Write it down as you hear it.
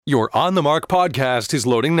Your On the Mark podcast is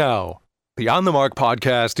loading now. The On the Mark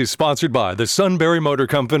podcast is sponsored by the Sunbury Motor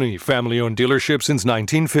Company, family-owned dealership since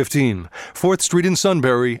 1915, 4th Street in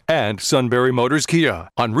Sunbury, and Sunbury Motors Kia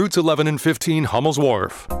on routes 11 and 15 Hummel's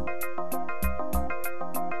Wharf.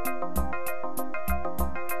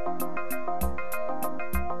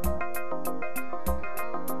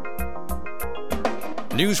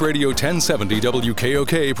 News Radio 1070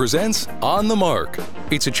 WKOK presents On the Mark.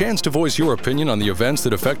 It's a chance to voice your opinion on the events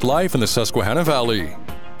that affect life in the Susquehanna Valley.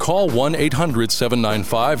 Call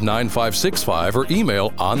 1-800-795-9565 or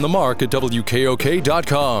email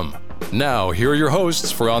onthemark@wkok.com. Now, here are your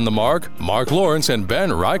hosts for On the Mark, Mark Lawrence and Ben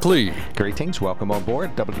Reichley. Greetings. Welcome on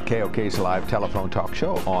board WKOK's live telephone talk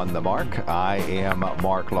show, On the Mark. I am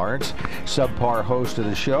Mark Lawrence, subpar host of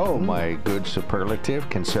the show, my good superlative,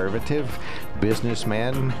 conservative,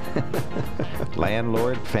 businessman,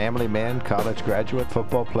 landlord, family man, college graduate,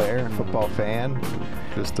 football player, football fan.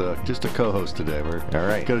 Just a co-host today. We're all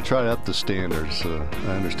right. Going to try up the standards. I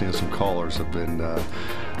understand some callers have been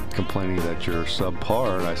complaining that you're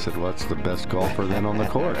subpar, and I said, well, that's the best golfer then on the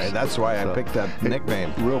course. That's why I picked that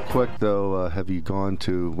nickname. Real quick, though, have you gone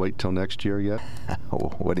to wait till next year yet?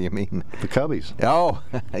 What do you mean? The Cubbies. Oh,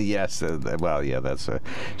 yes. Well, yeah, that's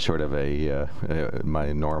sort of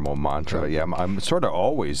my normal mantra. Yeah, I'm sort of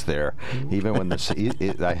always there, even when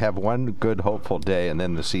I have one good hopeful day, and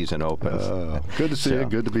then the season opens. Good to see you.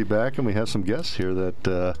 Good to be back, and we have some guests here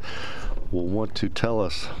that will want to tell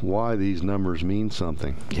us why these numbers mean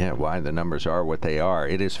something. Yeah, why the numbers are what they are.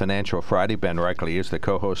 It is Financial Friday. Ben Reichley is the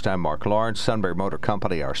co-host. I'm Mark Lawrence. Sunbury Motor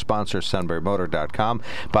Company, our sponsor, sunburymotor.com.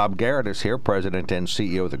 Bob Garrett is here, President and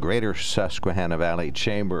CEO of the Greater Susquehanna Valley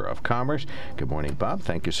Chamber of Commerce. Good morning, Bob.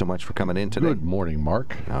 Thank you so much for coming in today. Good morning,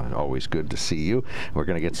 Mark. Always good to see you. We're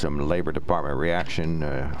going to get some Labor Department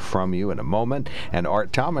reaction from you in a moment. And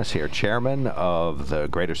Art Thomas here, Chairman of the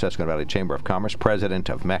Greater Susquehanna Valley Chamber of Commerce, President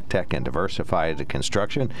of MECTEC and Diversified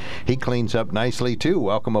Construction. He cleans up nicely, too.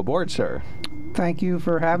 Welcome aboard, sir. Thank you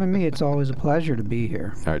for having me. It's always a pleasure to be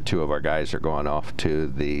here. Two of our guys are going off to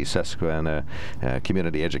the Susquehanna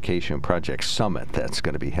Community Education Project Summit that's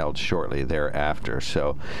going to be held shortly thereafter.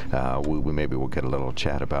 So maybe we'll get a little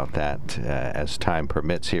chat about that as time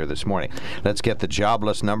permits here this morning. Let's get the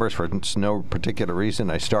jobless numbers for no particular reason.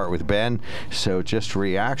 I start with Ben. So just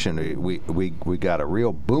reaction. We got a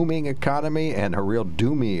real booming economy and a real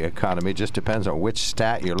doomy economy. Just depends on which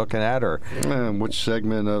stat you're looking at or which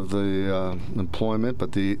segment of the employment,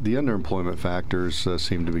 but the underemployment factors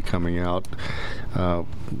seem to be coming out.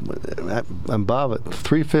 And Bob, at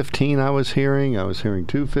 315 I was hearing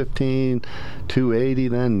 215, 280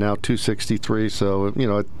 then, now 263. So,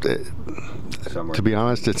 to be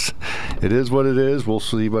honest, it is what it is. We'll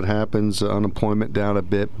see what happens. Unemployment down a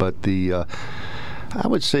bit, but I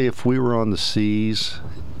would say if we were on the seas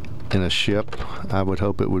in a ship, I would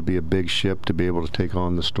hope it would be a big ship to be able to take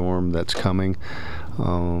on the storm that's coming.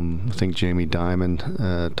 I think Jamie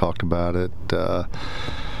Dimon talked about it, the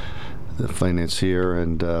financier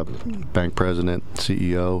and bank president,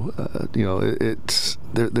 CEO.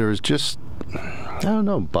 There's just, I don't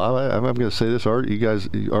know, Bob. I'm going to say this, Art.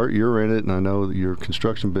 Art, you're in it, and I know your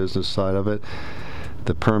construction business side of it,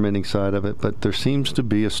 the permitting side of it, but there seems to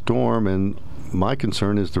be a storm, and my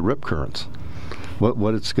concern is the rip currents.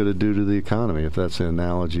 What it's going to do to the economy, if that's an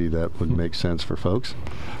analogy that would make sense for folks.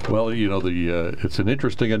 Well, it's an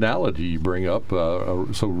interesting analogy you bring up.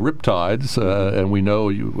 So riptides, and we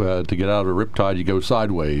know to get out of a riptide, you go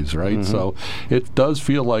sideways, right? Mm-hmm. So it does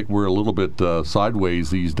feel like we're a little bit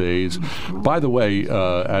sideways these days. By the way,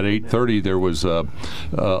 at 8:30 there was a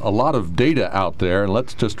lot of data out there, and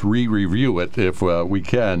let's just review it if we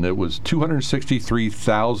can. It was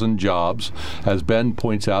 263,000 jobs, as Ben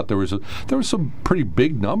points out. There was some pretty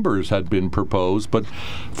big numbers had been proposed, but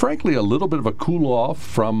frankly, a little bit of a cool off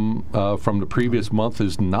from the previous month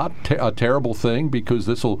is not a terrible thing, because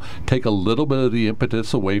this will take a little bit of the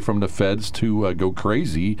impetus away from the feds to go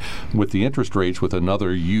crazy with the interest rates with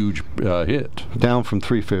another huge hit. Down from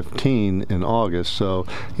 315 in August, so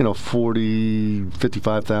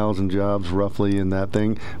 55,000 jobs roughly in that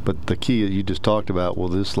thing. But the key you just talked about, will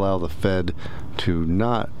this allow the Fed to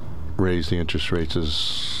not raise the interest rates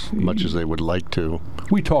as much as they would like to?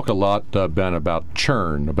 We talk a lot, Ben, about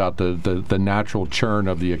churn, about the natural churn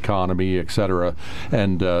of the economy, et cetera.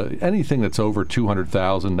 And anything that's over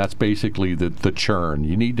 200,000, that's basically the churn.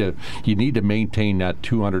 You need to maintain that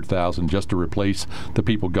 200,000 just to replace the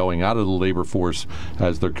people going out of the labor force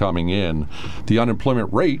as they're coming in. The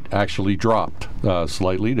unemployment rate actually dropped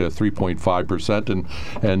slightly to 3.5%.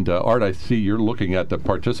 And Art, I see you're looking at the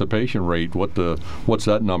participation rate. What's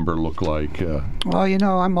that number look like?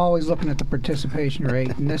 Well, I'm always looking at the participation rate,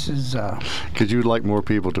 and this is... Because you'd like more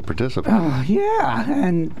people to participate. Yeah,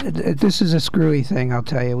 and this is a screwy thing, I'll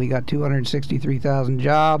tell you. We got 263,000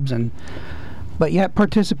 jobs, but yet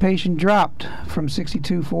participation dropped from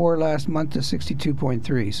 62.4 last month to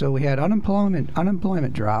 62.3. So we had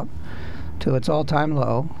unemployment drop to its all-time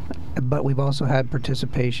low, but we've also had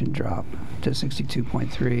participation drop to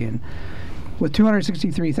 62.3. And with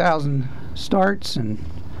 263,000 starts and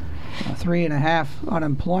 3.5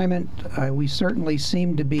 unemployment, we certainly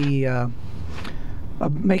seem to be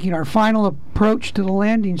making our final approach to the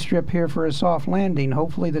landing strip here for a soft landing.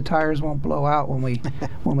 Hopefully the tires won't blow out when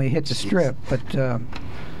we hit the strip. But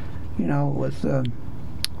with the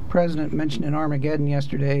president mentioning Armageddon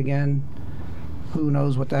yesterday again, who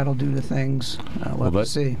knows what that'll do to things? We'll have to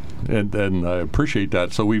see. And I appreciate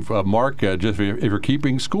that. So we've, Mark, just if you're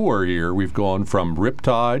keeping score here, we've gone from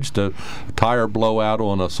riptides to tire blowout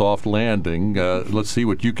on a soft landing. Let's see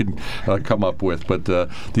what you can come up with. But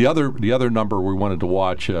the other number we wanted to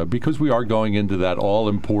watch, because we are going into that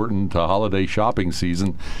all-important holiday shopping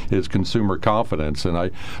season, is consumer confidence. And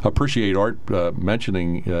I appreciate Art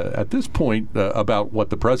mentioning at this point about what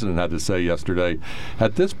the president had to say yesterday.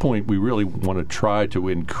 At this point, we really want to try to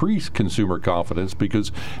increase consumer confidence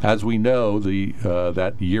because, as we know,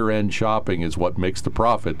 that year-end shopping is what makes the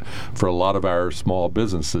profit for a lot of our small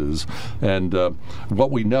businesses. And what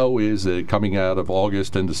we know is that coming out of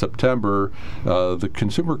August into September, the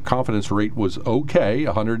consumer confidence rate was okay,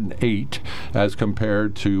 108, as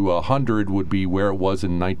compared to 100 would be where it was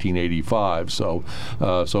in 1985. So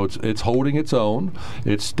it's holding its own.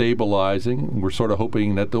 It's stabilizing. We're sort of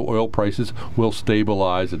hoping that the oil prices will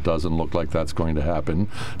stabilize. It doesn't look like that's going to happen,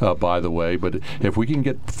 by the way. But if we can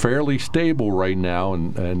get fairly stable right now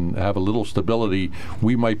and have a little stability,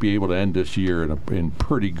 we might be able to end this year in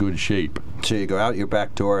pretty good shape. So you go out your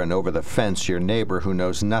back door and over the fence, your neighbor who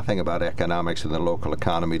knows nothing about economics in the local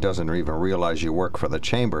economy, doesn't even realize you work for the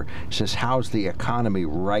chamber, says, how's the economy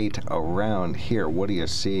right around here? What are you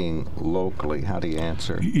seeing locally? How do you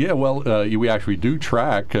answer? Yeah, well, we actually do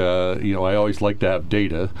track. I always like to have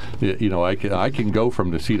data. I can go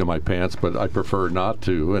from the seat of my pants, but I prefer not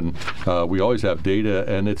to. And we always have data,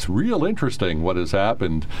 and it's real interesting what has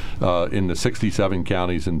happened in the 67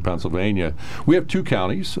 counties in Pennsylvania. We have two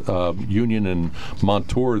counties, Union and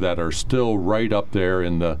Montour, that are still right up there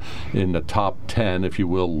in the top 10, if you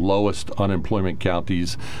will, lowest unemployment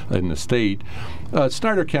counties in the state.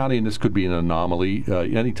 Snyder County, and this could be an anomaly,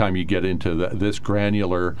 anytime you get into this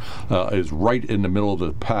granular, is right in the middle of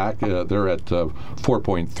the pack. They're at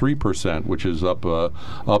 4.3%, which is up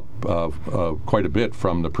quite a bit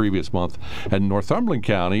from the previous month. And Northumberland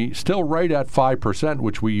County, still right at 5%,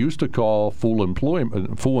 which we used to call full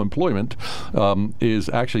employment, is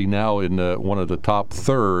actually now in one of the top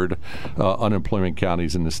third unemployment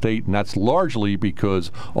counties in the state, and that's largely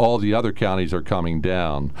because all the other counties are coming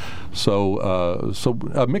down. So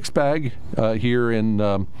a mixed bag here in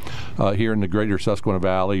the greater Susquehanna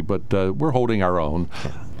Valley, but we're holding our own.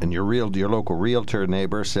 And your local realtor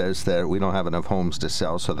neighbor says that we don't have enough homes to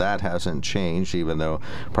sell, so that hasn't changed, even though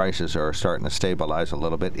prices are starting to stabilize a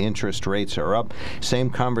little bit. Interest rates are up. Same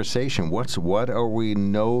conversation. What are we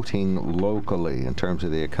noting locally in terms of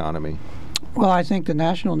the economy? Well, I think the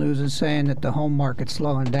national news is saying that the home market's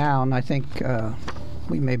slowing down. I think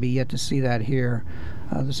we may be yet to see that here.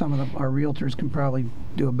 Some of our realtors can probably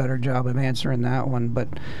do a better job of answering that one. But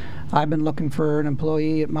I've been looking for an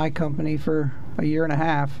employee at my company for a year and a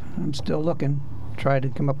half. I'm still looking. Tried to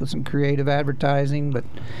come up with some creative advertising, but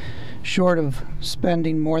short of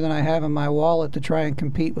spending more than I have in my wallet to try and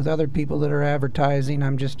compete with other people that are advertising,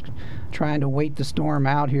 I'm just trying to wait the storm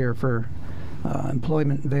out here for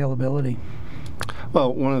employment availability.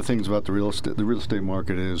 Well, one of the things about the real estate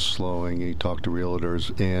market is slowing. You talk to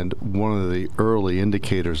realtors, and one of the early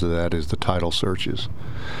indicators of that is the title searches,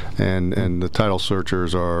 and the title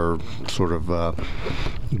searchers are sort of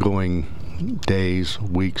going days,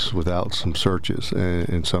 weeks without some searches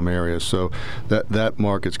in some areas. So that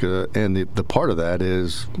market's good, and the part of that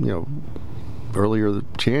is earlier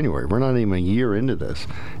January. We're not even a year into this.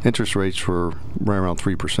 Interest rates were right around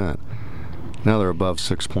 3%. Now they're above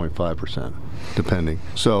 6.5%, depending.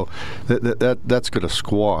 So that's going to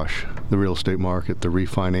squash the real estate market, the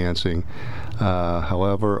refinancing.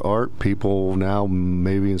 However, Art, people now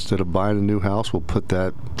maybe instead of buying a new house will put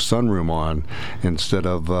that sunroom on instead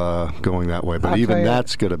of going that way. But even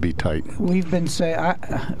that's going to be tight. We've been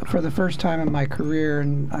for the first time in my career,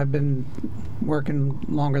 and I've been working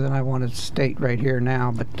longer than I want to state right here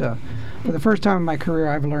now, but for the first time in my career,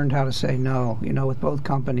 I've learned how to say no. With both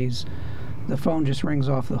companies, the phone just rings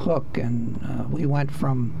off the hook. And we went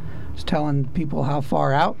from telling people how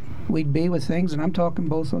far out we'd be with things, and I'm talking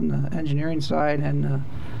both on the engineering side and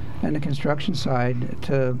the construction side,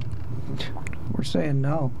 to we're saying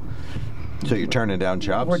no. So you're turning down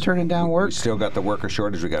jobs? We're turning down work. We still got the worker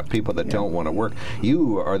shortage. We got people that don't want to work.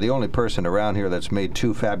 You are the only person around here that's made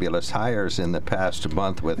two fabulous hires in the past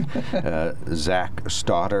month with Zach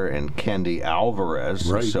Stoddard and Kendi Alvarez.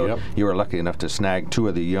 Right, so yep. you were lucky enough to snag two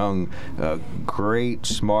of the young, great,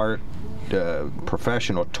 smart,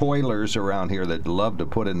 professional toilers around here that love to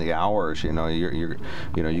put in the hours. You know,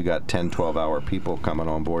 you got 10, 12-hour people coming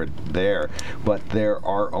on board there, but there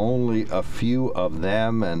are only a few of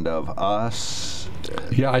them and of us.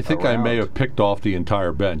 Yeah, I think around. I may have picked off the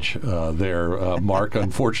entire bench there, Mark.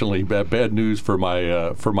 Unfortunately, bad news for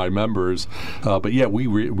my members. But yeah, we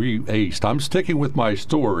aced. I'm sticking with my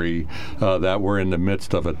story that we're in the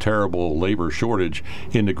midst of a terrible labor shortage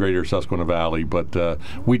in the greater Susquehanna Valley, but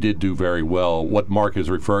we did do very well. What Mark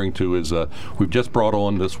is referring to is we've just brought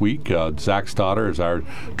on this week Zach Stoddard as our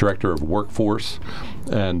Director of Workforce,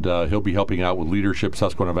 and he'll be helping out with Leadership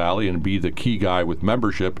Susquehanna Valley and be the key guy with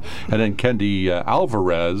membership. And then Kendi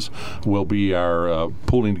Alvarez will be our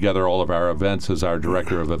pulling together all of our events as our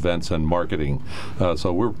Director of Events and Marketing.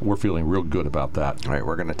 So we're feeling real good about that. All right,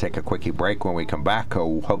 we're going to take a quickie break. When we come back,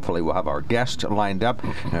 hopefully we'll have our guest lined up.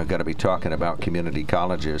 We're going to be talking about community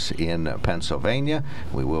colleges in Pennsylvania.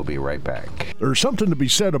 We will be right back. There's something to be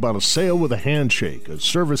said about a sale with a handshake. A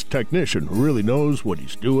service technician who really knows what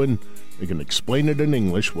he's doing. They can explain it in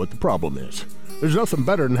English what the problem is. There's nothing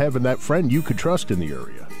better than having that friend you could trust in the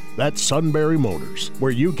area. That's Sunbury Motors,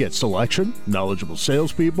 where you get selection, knowledgeable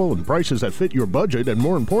salespeople, and prices that fit your budget, and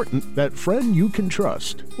more important, that friend you can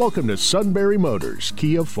trust. Welcome to Sunbury Motors,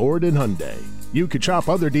 Kia, Ford, and Hyundai. You could shop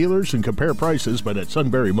other dealers and compare prices, but at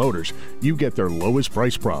Sunbury Motors, you get their lowest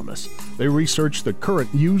price promise. They research the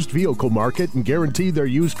current used vehicle market and guarantee their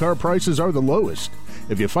used car prices are the lowest.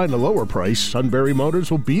 If you find a lower price, Sunbury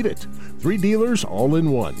Motors will beat it. 3 dealers all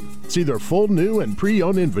in one. See their full new and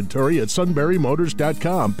pre-owned inventory at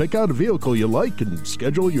sunburymotors.com. Pick out a vehicle you like and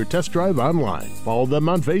schedule your test drive online. Follow them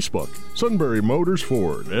on Facebook. Sunbury Motors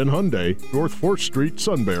Ford and Hyundai, North 4th Street,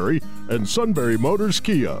 Sunbury, and Sunbury Motors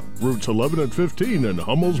Kia, routes 11 and 15 in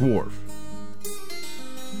Hummel's Wharf.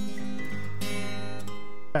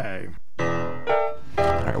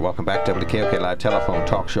 All right, welcome back to WKOK Live Telephone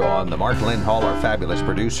Talk Show on the Mark. Lynn Hall, our fabulous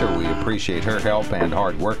producer. We appreciate her help and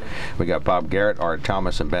hard work. We got Bob Garrett, Art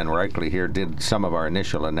Thomas, and Ben Reichley here. Did some of our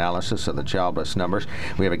initial analysis of the jobless numbers.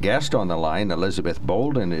 We have a guest on the line. Elizabeth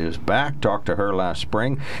Bolden is back. Talked to her last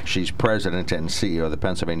spring. She's president and CEO of the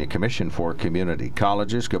Pennsylvania Commission for Community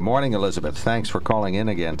Colleges. Good morning, Elizabeth. Thanks for calling in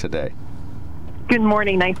again today. Good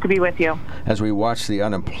morning. Nice to be with you. As we watch the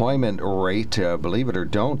unemployment rate, believe it or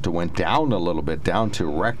don't, went down a little bit, down to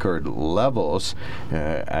record levels.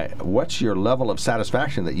 What's your level of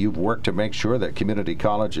satisfaction that you've worked to make sure that community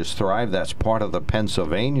colleges thrive? That's part of the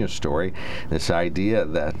Pennsylvania story, this idea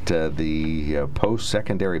that the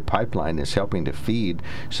post-secondary pipeline is helping to feed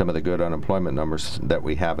some of the good unemployment numbers that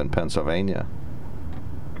we have in Pennsylvania.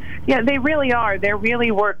 Yeah, they really are. There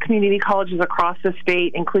really were community colleges across the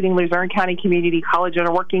state, including Luzerne County Community College, that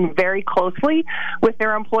are working very closely with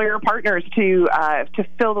their employer partners to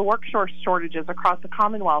fill the workforce shortages across the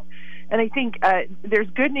Commonwealth. And I think there's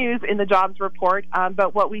good news in the jobs report,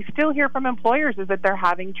 but what we still hear from employers is that they're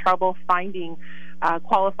having trouble finding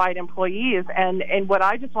qualified employees. And what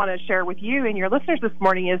I just want to share with you and your listeners this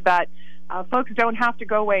morning is that folks don't have to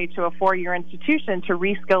go away to a 4-year institution to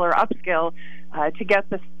reskill or upskill to get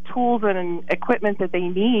the tools and equipment that they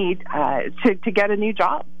need to get a new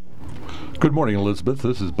job. Good morning, Elizabeth.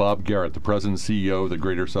 This is Bob Garrett, the President and CEO of the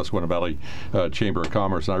Greater Susquehanna Valley Chamber of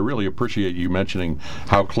Commerce. And I really appreciate you mentioning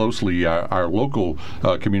how closely our local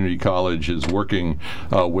community college is working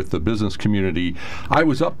with the business community. I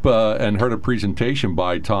was up and heard a presentation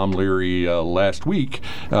by Tom Leary last week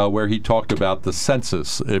where he talked about the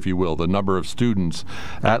census, if you will, the number of students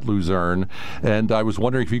at Luzerne. And I was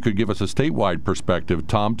wondering if you could give us a statewide perspective.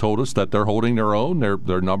 Tom told us that they're holding their own.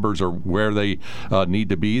 Their numbers are where they need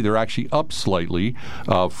to be. They're actually up slightly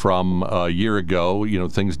from a year ago. You know,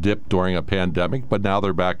 things dipped during a pandemic, but now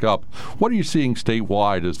they're back up. What are you seeing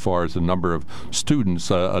statewide as far as the number of students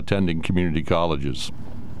attending community colleges?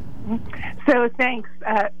 So thanks.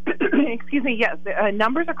 Excuse me. Yes,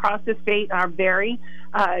 numbers across the state vary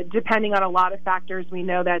depending on a lot of factors. We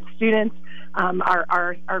know that students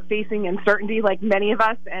are facing uncertainty like many of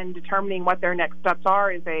us, and determining what their next steps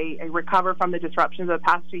are is a recover from the disruptions of the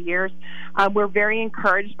past 2 years. We're very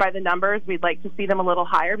encouraged by the numbers. We'd like to see them a little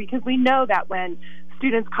higher because we know that when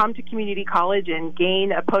students come to community college and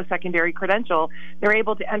gain a post-secondary credential, they're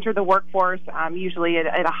able to enter the workforce usually at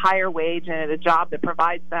a higher wage and at a job that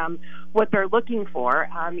provides them what they're looking for.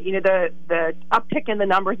 The uptick in the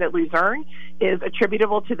numbers at Luzerne is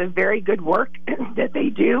attributable to the very good work that they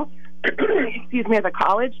do, as a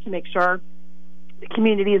college to make sure the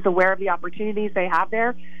community is aware of the opportunities they have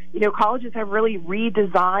there. Colleges have really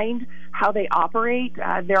redesigned how they operate.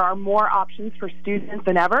 There are more options for students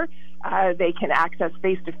than ever. They can access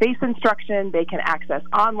face-to-face instruction. They can access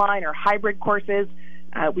online or hybrid courses.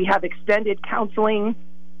 We have extended counseling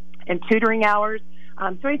and tutoring hours.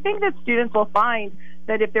 So I think that students will find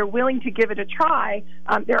that if they're willing to give it a try,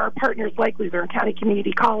 there are partners like Luzerne County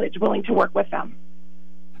Community College willing to work with them.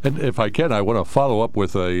 And if I can, I want to follow up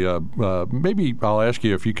with maybe I'll ask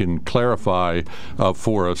you if you can clarify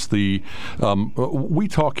for us we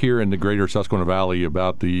talk here in the greater Susquehanna Valley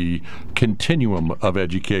about the continuum of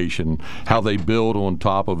education, how they build on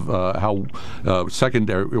top of how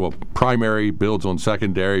primary builds on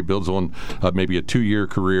secondary, builds on maybe a 2-year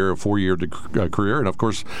career, a 4-year career, and of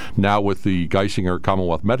course now with the Geisinger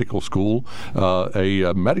Commonwealth Medical School,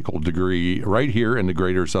 a medical degree right here in the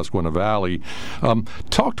greater Susquehanna Valley.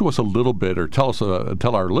 Talk to us a little bit, or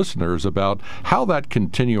tell our listeners about how that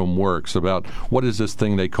continuum works. About what is this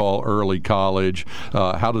thing they call early college?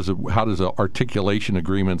 How does articulation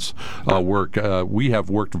agreements work? We have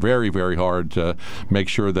worked very, very hard to make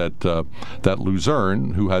sure that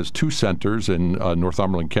Luzerne, who has 2 centers in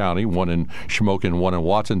Northumberland County, one in Shamokin, one in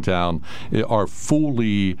Watsontown, are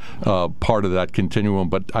fully part of that continuum.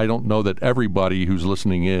 But I don't know that everybody who's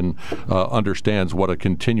listening in understands what a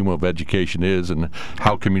continuum of education is and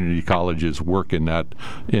how community colleges work in that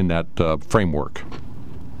framework.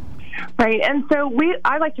 Right, and so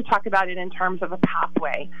I like to talk about it in terms of a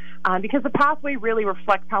pathway, because the pathway really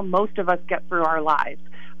reflects how most of us get through our lives.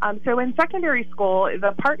 So in secondary school,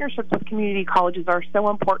 the partnerships with community colleges are so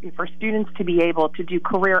important for students to be able to do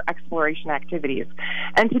career exploration activities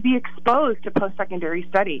and to be exposed to post-secondary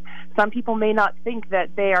study. Some people may not think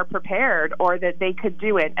that they are prepared or that they could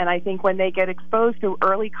do it, and I think when they get exposed to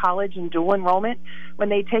early college and dual enrollment, when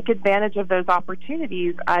they take advantage of those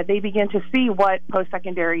opportunities, they begin to see what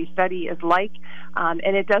post-secondary study is like,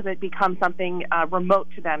 and it doesn't become something remote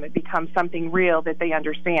to them. It becomes something real that they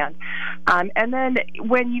understand. And then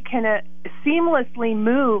when you can seamlessly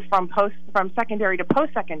move from secondary to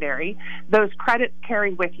post-secondary, those credits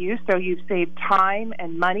carry with you, so you've saved time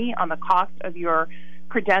and money on the cost of your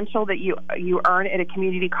credential that you earn at a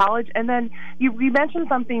community college. And then you mentioned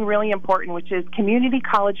something really important, which is community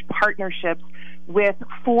college partnerships with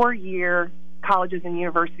 4-year colleges and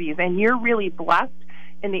universities. And you're really blessed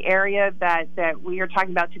in the area that we are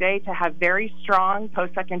talking about today to have very strong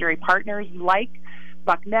post-secondary partners like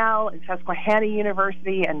Bucknell and Susquehanna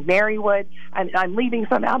University and Marywood. I'm leaving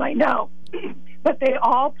some out, I know. But they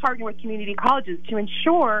all partner with community colleges to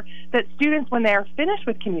ensure that students, when they are finished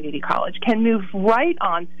with community college, can move right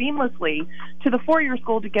on seamlessly to the 4-year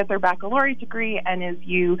school to get their baccalaureate degree, and as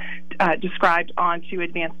you described, on to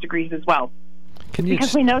advanced degrees as well.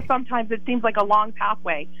 Because we know sometimes it seems like a long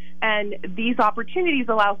pathway, and these opportunities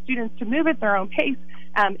allow students to move at their own pace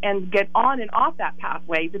and get on and off that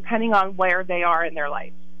pathway depending on where they are in their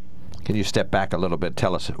life. Can you step back a little bit?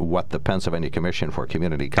 Tell us what the Pennsylvania Commission for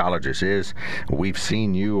Community Colleges is. We've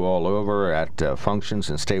seen you all over at functions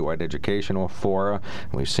and statewide educational fora.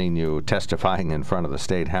 We've seen you testifying in front of the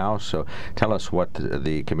State House. So tell us what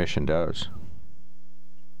the Commission does.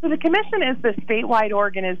 So the Commission is the statewide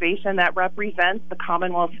organization that represents the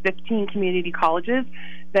Commonwealth's 15 community colleges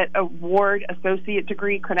that award associate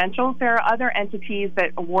degree credentials. There are other entities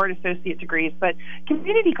that award associate degrees, but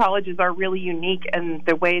community colleges are really unique in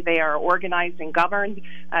the way they are organized and governed.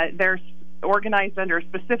 They're organized under a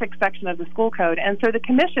specific section of the school code. And so the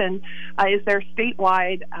Commission is their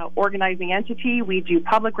statewide organizing entity. We do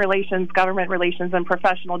public relations, government relations, and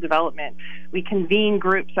professional development. We convene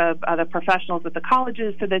groups of the professionals at the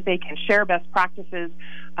colleges so that they can share best practices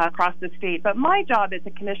across the state. But my job at the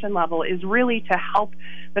Commission level is really to help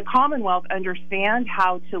the Commonwealth understand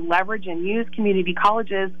how to leverage and use community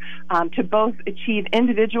colleges to both achieve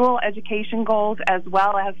individual education goals as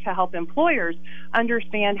well as to help employers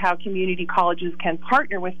understand how community colleges can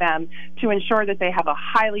partner with them to ensure that they have a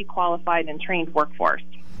highly qualified and trained workforce.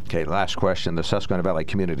 Okay, last question. The Susquehanna Valley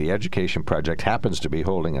Community Education Project happens to be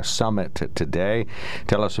holding a summit today.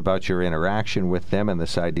 Tell us about your interaction with them and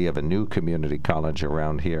this idea of a new community college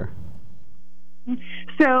around here.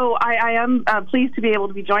 So I am pleased to be able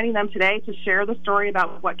to be joining them today to share the story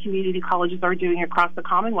about what community colleges are doing across the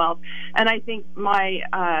Commonwealth. And I think my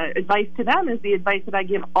advice to them is the advice that I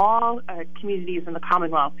give all communities in the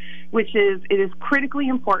Commonwealth, which is it is critically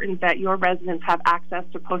important that your residents have access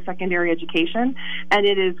to post-secondary education, and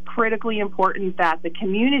it is critically important that the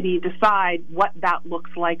community decide what that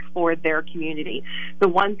looks like for their community. The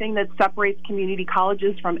one thing that separates community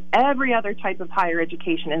colleges from every other type of higher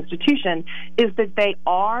education institution is that they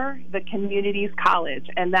are the community's college,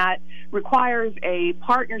 and that requires a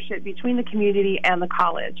partnership between the community and the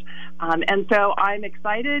college. And so I'm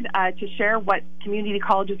excited to share what community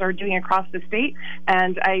colleges are doing across the state,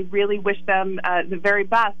 and I really wish them the very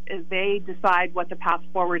best as they decide what the path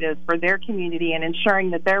forward is for their community and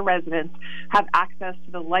ensuring that their residents have access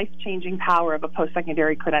to the life-changing power of a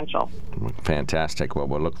post-secondary credential. Fantastic. Well,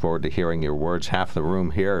 we'll look forward to hearing your words. Half the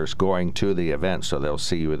room here is going to the event, so they'll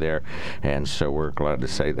see you there, and so we're glad to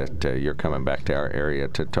say that you're coming back to our area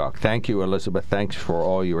to talk. Thank you, Elizabeth. Thanks for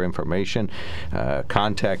all your information.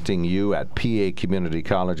 Contacting you at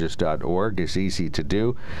pacommunitycolleges.org is easy to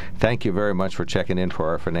do. Thank you very much for checking in for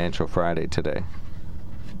our Financial Friday today.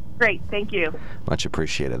 Great. Thank you. Much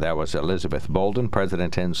appreciated. That was Elizabeth Bolden,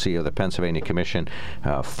 President and CEO of the Pennsylvania Commission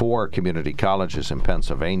for Community Colleges in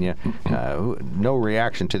Pennsylvania. No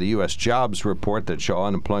reaction to the U.S. jobs report that saw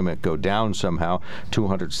unemployment go down somehow,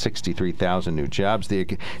 263,000 new jobs.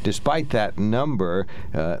 Despite that number,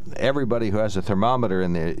 everybody who has a thermometer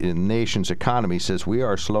in the nation's economy says we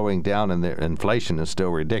are slowing down and the inflation is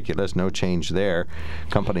still ridiculous. No change there.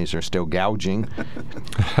 Companies are still gouging.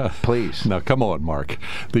 Please. Now, come on, Mark.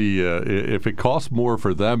 If it costs more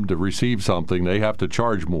for them to receive something, they have to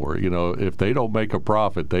charge more. You know, if they don't make a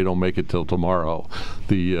profit, they don't make it till tomorrow.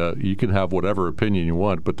 You can have whatever opinion you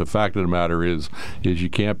want, but the fact of the matter is you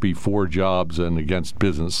can't be for jobs and against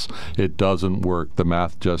business. It doesn't work. The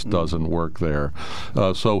math just doesn't work there.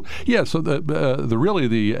 So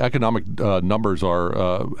the economic numbers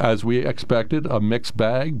are, as we expected, a mixed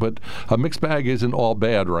bag, but a mixed bag isn't all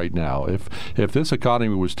bad right now. If this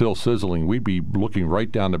economy was still sizzling, we'd be looking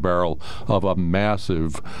right down the barrel of a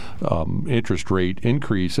massive interest rate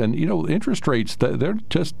increase. And interest rates, they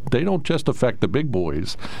don't just affect the big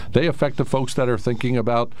boys. They affect the folks that are thinking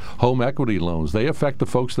about home equity loans. They affect the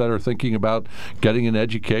folks that are thinking about getting an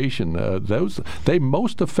education. They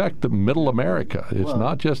most affect the middle America. It's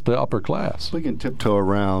not just the upper class. We can tiptoe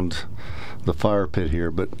around the fire pit here,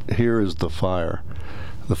 but here is the fire.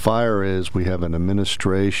 The fire is we have an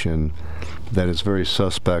administration that is very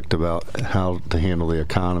suspect about how to handle the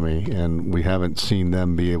economy, and we haven't seen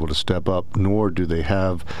them be able to step up, nor do they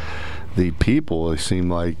have the people, they seem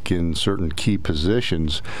like, in certain key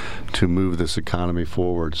positions to move this economy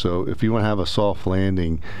forward. So if you want to have a soft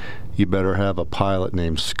landing, you better have a pilot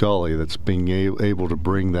named Scully that's being able to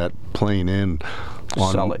bring that plane in.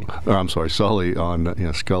 Sully.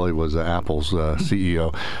 Scully was Apple's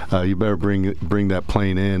CEO. You better bring that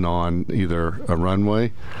plane in on either a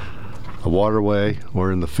runway, a waterway,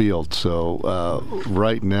 or in the field. So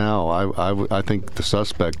right now, I think the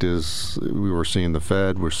suspect is we were seeing the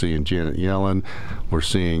Fed, we're seeing Janet Yellen, we're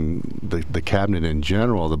seeing the cabinet in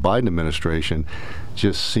general. The Biden administration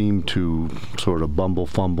just seem to sort of bumble,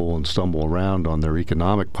 fumble, and stumble around on their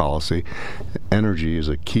economic policy. Energy is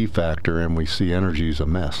a key factor, and we see energy is a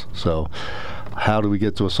mess. So how do we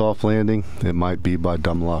get to a soft landing? It might be by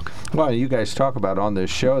dumb luck. Well, you guys talk about on this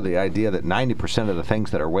show the idea that 90% of the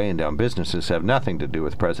things that are weighing down businesses have nothing to do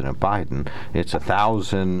with President Biden. It's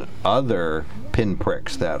 1,000 other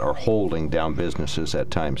pinpricks that are holding down businesses at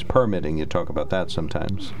times. Permitting, you talk about that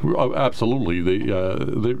sometimes. Absolutely.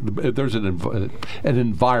 There's an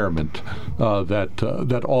environment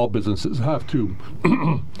that all businesses have to,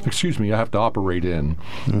 have to operate in.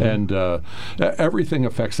 Mm-hmm. And everything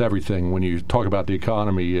affects everything when you talk about the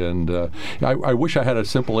economy. And I wish I had a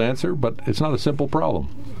simple answer, but it's not a simple problem.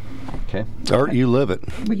 Okay. Art, you live it.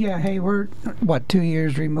 But yeah, hey, we're 2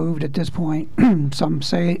 years removed at this point. Some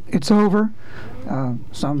say it's over.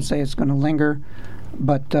 Some say it's going to linger.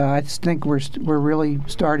 But I think we're really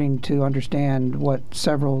starting to understand what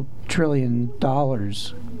several $1 trillion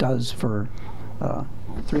does for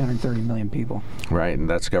 330 million people. Right, and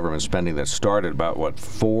that's government spending that started about,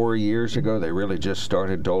 4 years ago? They really just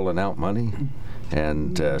started doling out money.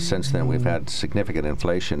 And since then, we've had significant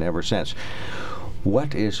inflation ever since.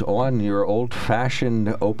 what is on your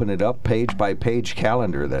old-fashioned open-it-up page-by-page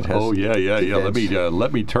calendar that has... Oh, yeah.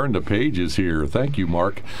 Let me turn the pages here. Thank you,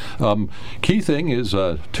 Mark. Key thing is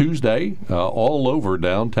Tuesday, all over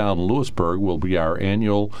downtown Lewisburg will be our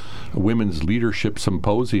annual Women's Leadership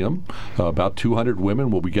Symposium. About 200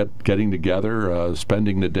 women will be getting together,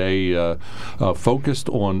 spending the day focused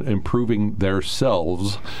on improving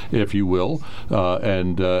themselves, if you will,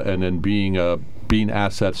 and then being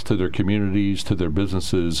assets to their communities, to their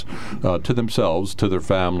businesses, to themselves, to their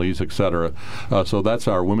families, etc. So that's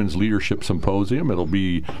our Women's Leadership Symposium. It'll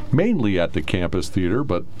be mainly at the campus theater,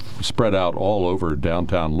 but spread out all over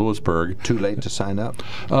downtown Lewisburg. Too late to sign up?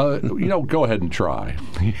 Go ahead and try.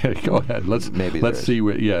 Go ahead. Let's see.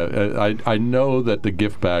 I know that the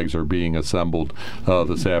gift bags are being assembled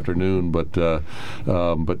this afternoon, but the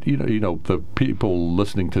people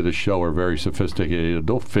listening to this show are very sophisticated.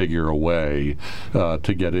 They'll figure a way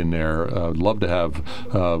to get in there. Love to have.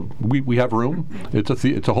 We have room.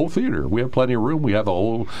 It's a whole theater. We have plenty of room. We have a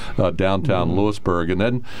whole downtown Lewisburg,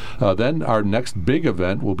 and then our next big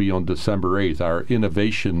event will be on December 8th. Our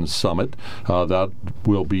Innovation Summit that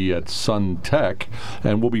will be at Sun Tech,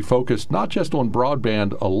 and will be focused not just on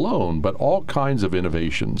broadband alone, but all kinds of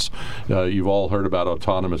innovations. You've all heard about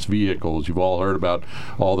autonomous vehicles. You've all heard about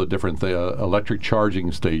all the different electric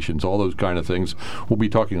charging stations. All those kind of things. We'll be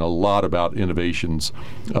talking a lot about innovations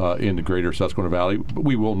in the greater Susquehanna Valley.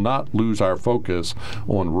 We will not lose our focus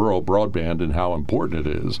on rural broadband and how important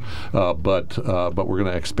it is, but we're going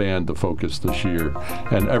to expand the focus this year,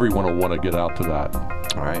 and everyone will want to get out to that.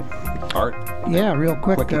 All right. Art? Yeah, real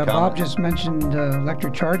quick. Bob just mentioned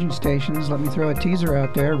electric charging stations. Let me throw a teaser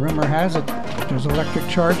out there. Rumor has it there's electric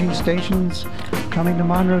charging stations coming to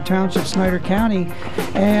Monroe Township, Snyder County,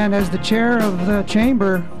 and as the chair of the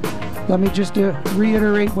chamber, let me just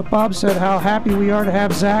reiterate what Bob said, how happy we are to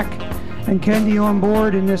have Zach and Kendi on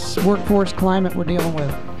board in this workforce climate we're dealing with.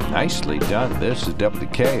 Nicely done. This is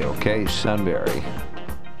WKOK Sunbury.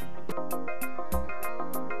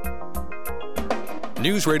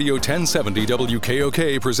 News Radio 1070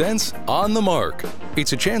 WKOK presents On the Mark.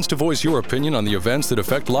 It's a chance to voice your opinion on the events that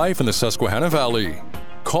affect life in the Susquehanna Valley.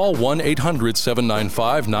 Call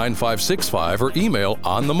 1-800-795-9565 or email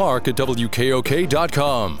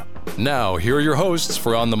onthemark@wkok.com. Now, here are your hosts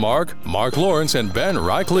for On the Mark, Mark Lawrence and Ben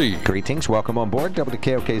Reichley. Greetings. Welcome on board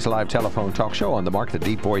WKOK's live telephone talk show. On the Mark, the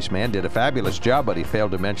deep voice man did a fabulous job, but he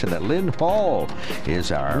failed to mention that Lynn Hall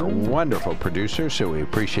is our wonderful producer, so we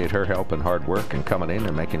appreciate her help and hard work and coming in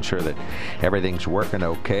and making sure that everything's working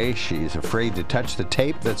okay. She's afraid to touch the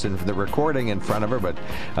tape that's in the recording in front of her, but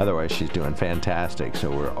otherwise she's doing fantastic,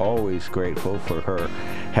 so we're always grateful for her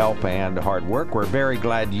help and hard work. We're very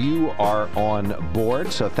glad you are on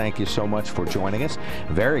board, so thank you so much for joining us.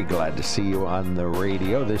 Very glad to see you on the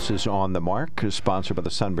radio. This is On the Mark, sponsored by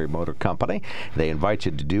the Sunbury Motor Company. They invite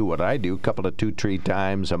you to do what I do a couple of 2-3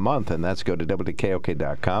 times a month, and that's go to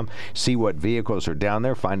WKOK.com, see what vehicles are down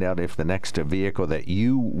there, find out if the next vehicle that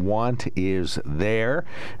you want is there.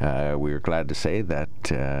 We were glad to say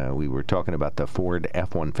that we were talking about the Ford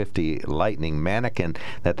F-150 Lightning Mannequin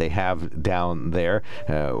that they have down there.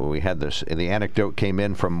 We had the anecdote came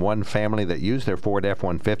in from one family that used their Ford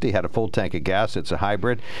F-150, had a full tank of gas. It's a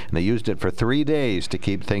hybrid, and they used it for 3 days to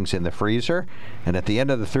keep things in the freezer. And at the end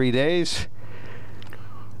of the 3 days,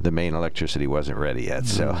 the main electricity wasn't ready yet,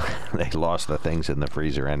 so they lost the things in the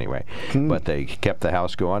freezer anyway. But they kept the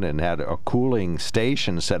house going and had a cooling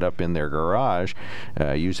station set up in their garage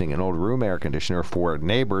using an old room air conditioner for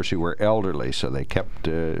neighbors who were elderly, so they kept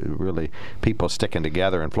really people sticking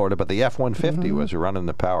together in Florida. But the F-150 was running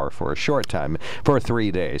the power for a short time, for 3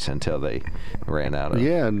 days, until they ran out of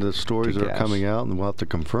and the stories are gas. coming out, and we'll have to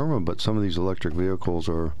confirm them, but some of these electric vehicles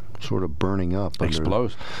are sort of burning up.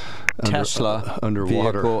 Tesla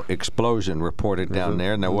underwater vehicle explosion reported down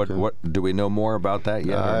there. Now, what do we know more about that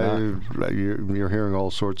yet? You're hearing all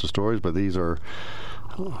sorts of stories, but these are.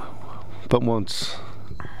 But once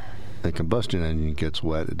the combustion engine gets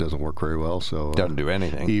wet, it doesn't work very well. So doesn't do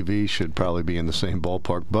anything. EV should probably be in the same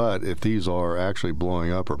ballpark. But if these are actually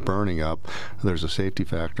blowing up or burning up, there's a safety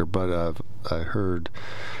factor. But I heard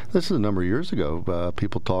this is a number of years ago.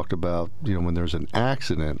 People talked about when there's an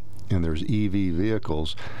accident and there's EV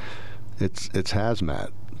vehicles, it's hazmat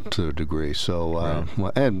to a degree. So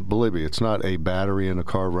and believe me, it's not a battery in a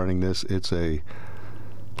car running this. It's a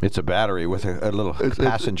It's a battery with a little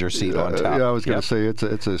passenger seat on top. Yeah, I was going to say it's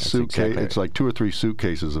a suitcase. Exactly. It's like 2 or 3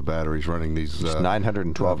 suitcases of batteries running these. It's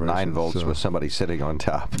 912 9-volts with somebody sitting on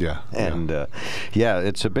top. Yeah, and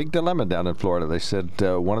it's a big dilemma down in Florida. They said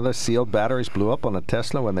one of the sealed batteries blew up on a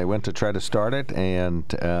Tesla when they went to try to start it,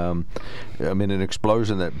 and an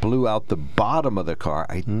explosion that blew out the bottom of the car.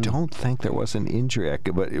 I don't think there was an injury,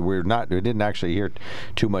 but we didn't actually hear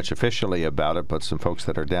too much officially about it. But some folks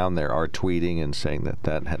that are down there are tweeting and saying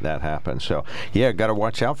that happened. So, yeah, got to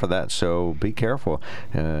watch out for that. So be careful.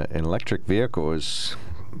 An electric vehicle is,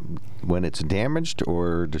 when it's damaged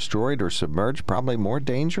or destroyed or submerged, probably more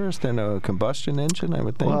dangerous than a combustion engine, I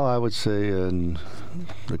would think. Well, I would say in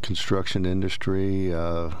the construction industry,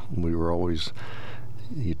 we were always...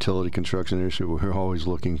 utility construction industry, we're always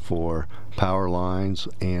looking for power lines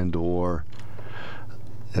or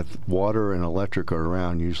if water and electric are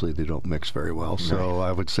around, usually they don't mix very well. So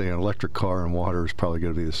I would say an electric car and water is probably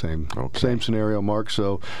going to be the same scenario, Mark.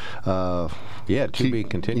 So be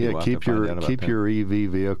continued. Yeah, keep your EV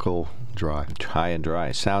vehicle dry. High and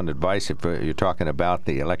dry. Sound advice if you're talking about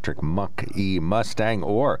the electric Mach-E Mustang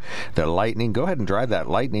or the Lightning. Go ahead and drive that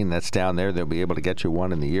Lightning that's down there. They'll be able to get you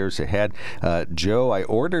one in the years ahead. Joe, I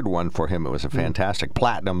ordered one for him. It was a fantastic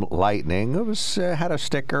Platinum Lightning. It was had a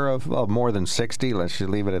sticker of more than 60. Let's just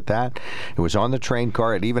leave it at that. It was on the train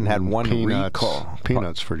car. It even had one recall.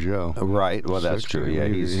 Peanuts for Joe. Right. Well, that's 60. True. Yeah,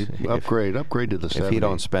 he's upgrade to the 70. If he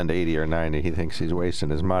don't spend 80 or 90, he thinks he's wasting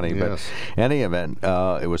his money. Yes. But any event,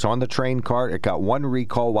 it was on the train cart. It got one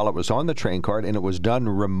recall while it was on the train cart, and it was done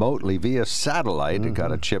remotely via satellite. It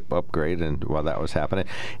got a chip upgrade, and while that was happening,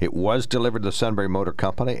 it was delivered to the Sunbury Motor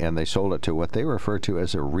Company, and they sold it to what they refer to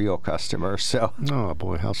as a real customer. So, oh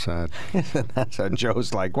boy, how sad! That's how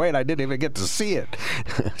Joe's like, wait, I didn't even get to see it.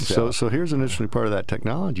 So here's an interesting part of that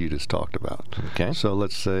technology you just talked about. Okay. So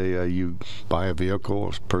let's say you buy a vehicle,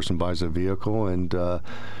 a person buys a vehicle, and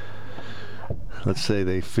let's say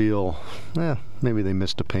they feel, maybe they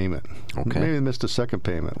missed a payment. Okay. Maybe they missed a second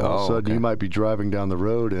payment. All of a sudden, you might be driving down the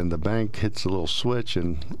road, and the bank hits a little switch,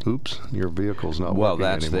 and oops, your vehicle's not working anymore. Well,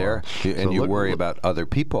 that's there. And you worry about other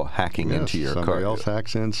people hacking into your car. Somebody else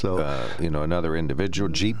hacks in. So, another individual.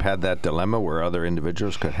 Jeep had that dilemma where other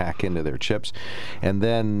individuals could hack into their chips. And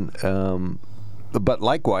then... but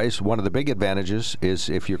likewise, one of the big advantages is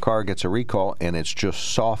if your car gets a recall and it's just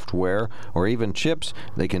software or even chips,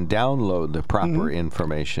 they can download the proper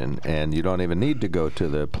information, and you don't even need to go to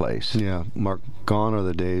the place. Yeah, Mark, gone are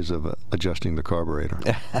the days of adjusting the carburetor.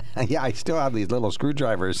 Yeah, I still have these little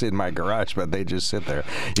screwdrivers in my garage, but they just sit there.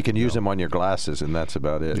 You can use them on your glasses, and that's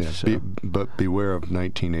about it. Yeah, so. But beware of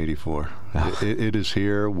 1984. It is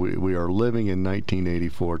here. We are living in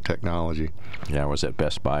 1984 technology. Yeah, I was at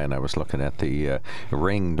Best Buy, and I was looking at the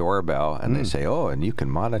Ring doorbell, and they say, and you can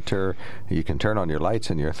monitor, you can turn on your lights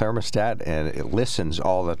and your thermostat, and it listens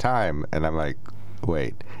all the time. And I'm like,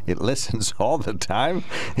 wait, it listens all the time?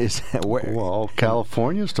 Is that where? Well,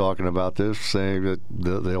 California's talking about this, saying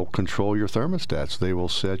that they'll control your thermostats. They will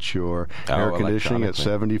set your air conditioning at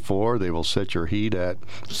 74. They will set your heat at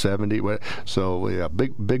 70. So, yeah,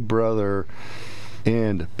 Big Brother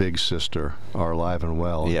and Big Sister are alive and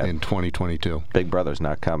well in 2022. Big Brother's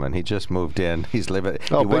not coming. He just moved in. He's living.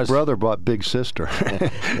 Big Brother bought Big Sister,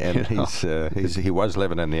 and he was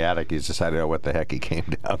living in the attic. He's decided, what the heck? He came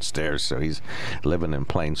downstairs, so he's living in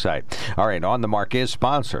plain sight. All right, On the Mark is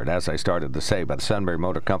sponsored, as I started to say, by the Sunbury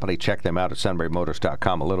Motor Company. Check them out at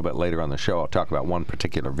sunburymotors.com. A little bit later on the show, I'll talk about one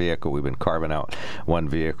particular vehicle. We've been carving out one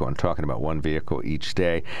vehicle and talking about one vehicle each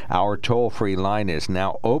day. Our toll-free line is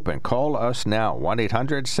now open. Call us now.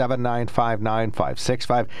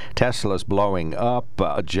 1-800-795-9565. Tesla's blowing up.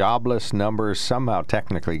 Jobless numbers somehow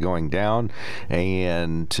technically going down.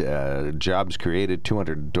 And jobs created,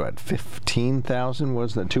 215,000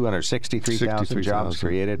 was the 263,000 jobs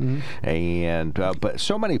created. And but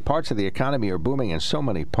so many parts of the economy are booming, and so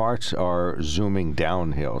many parts are zooming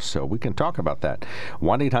downhill. So we can talk about that.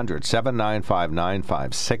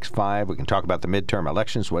 1-800-795-9565. We can talk about the midterm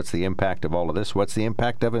elections. What's the impact of all of this? What's the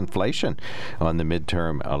impact of inflation on the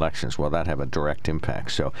midterm elections? Will that have a direct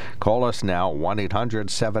impact? So call us now,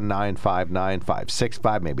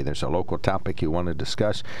 1-800-795-9565. Maybe there's a local topic you want to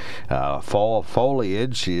discuss. Fall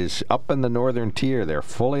foliage is up in the northern tier. They're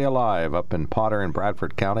fully alive up in Potter and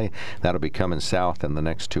Bradford County. That'll be coming south in the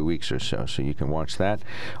next 2 weeks or so you can watch that.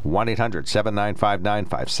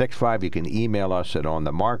 1-800-795-9565. You can email us at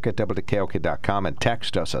onthemark@wkok.com and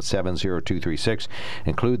text us at 70236.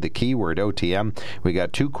 Include the keyword OTM. We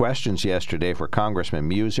got 2 questions yesterday for Congressman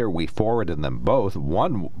Muser. We forwarded them both.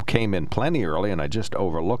 One came in plenty early, and I just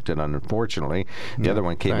overlooked it, unfortunately. The other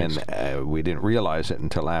one came in, we didn't realize it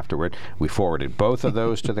until afterward. We forwarded both of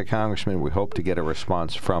those to the Congressman. We hope to get a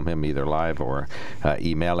response from him either live or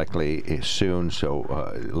emailically soon.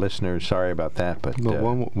 So, listeners, sorry about that. But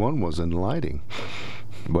one was in lighting.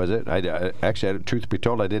 Was it? Actually, truth be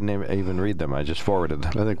told, I didn't even read them. I just forwarded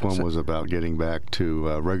them. I think one was about getting back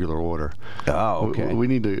to regular order. Oh, okay. We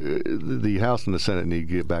need to. The House and the Senate need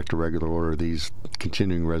to get back to regular order. These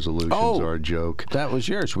continuing resolutions are a joke. That was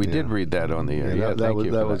yours. We did read that on the air. That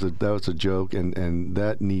was a joke, and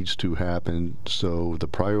that needs to happen. So the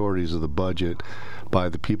priorities of the budget by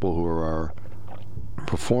the people who are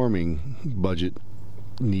performing budget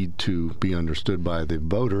need to be understood by the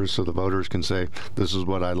voters, so the voters can say, this is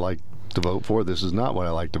what I'd like to vote for, this is not what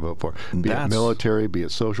I like to vote for. Be it military, be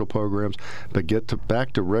it social programs, but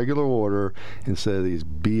back to regular order instead of these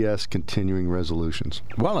BS continuing resolutions.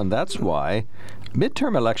 Well, and that's why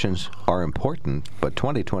midterm elections are important, but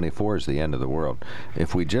 2024 is the end of the world.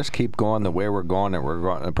 If we just keep going the way we're going,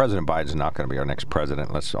 and President Biden's not going to be our next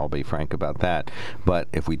president, let's all be frank about that. But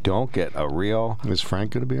if we don't get a real... Is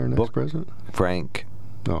Frank going to be our next president? Frank...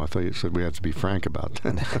 No, I thought you said we have to be frank about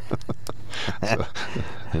that.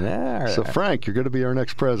 So, Frank, you're going to be our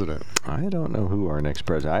next president. I don't know who our next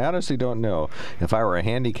president. I honestly don't know. If I were a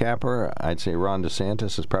handicapper, I'd say Ron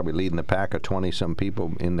DeSantis is probably leading the pack of 20-some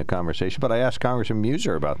people in the conversation. But I asked Congressman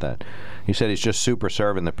Muser about that. He said he's just super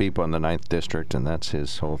serving the people in the 9th District, and that's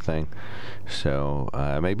his whole thing. So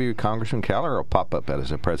maybe Congressman Keller will pop up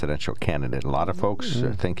as a presidential candidate. A lot of folks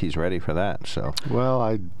think he's ready for that. So,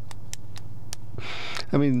 well,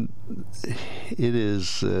 I mean, it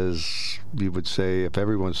is, as you would say, if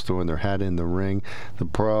everyone's throwing their hat in the ring. The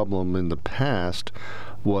problem in the past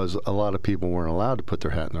was a lot of people weren't allowed to put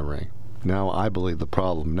their hat in the ring. Now, I believe the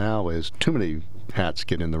problem now is too many hats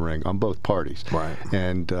get in the ring on both parties. Right.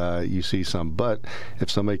 And you see some. But if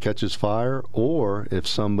somebody catches fire, or if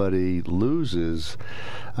somebody loses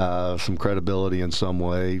some credibility in some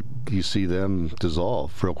way, you see them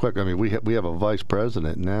dissolve real quick. I mean, we have a vice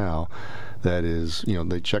president now that is,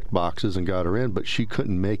 they checked boxes and got her in, but she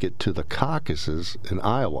couldn't make it to the caucuses in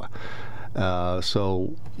Iowa.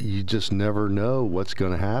 So you just never know what's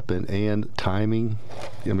going to happen. And timing,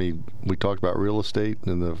 I mean, we talked about real estate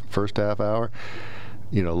in the first half hour.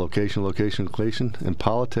 Location. In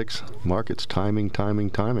politics, markets, timing.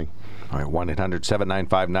 All right,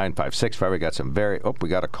 1-800-795-9565. We got we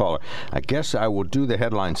got a caller. I guess I will do the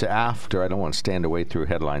headlines after. I don't want to stand away through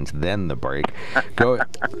headlines, then the break.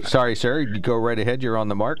 Sorry, sir. You go right ahead. You're on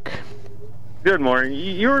the mark. Good morning.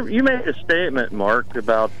 You made a statement, Mark,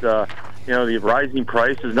 about the rising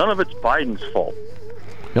prices. None of it's Biden's fault.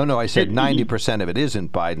 No, I said 90% of it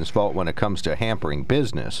isn't Biden's fault when it comes to hampering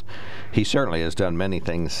business. He certainly has done many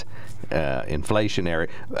things inflationary.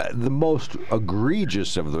 The most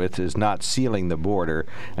egregious of it is not sealing the border.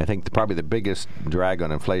 I think probably the biggest drag on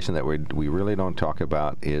inflation that we really don't talk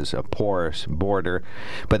about is a porous border.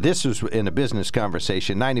 But this was in a business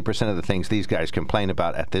conversation. 90% of the things these guys complain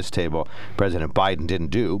about at this table, President Biden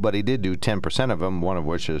didn't do, but he did do 10% of them, one of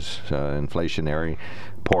which is inflationary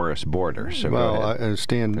porous border. So well, I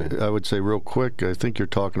understand. I would say real quick, I think you're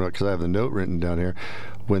talking about, because I have the note written down here,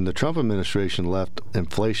 when the Trump administration left,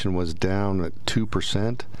 inflation was down at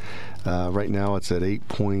 2%. Right now it's at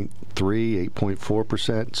 8.3,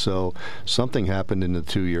 8.4%. So something happened in the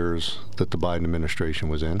 2 years that the Biden administration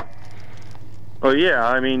was in. Oh, yeah.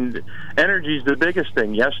 I mean, energy's the biggest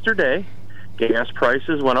thing. Yesterday, gas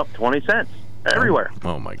prices went up 20 cents everywhere.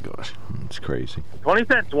 Oh my gosh. It's crazy. 20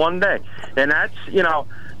 cents one day. And that's, now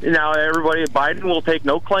everybody, Biden will take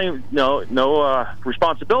no claim, no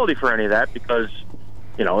responsibility for any of that, because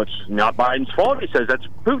it's not Biden's fault. He says that's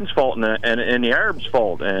Putin's fault and the Arabs'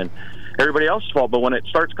 fault and everybody else's fault. But when it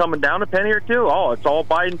starts coming down a penny or two, it's all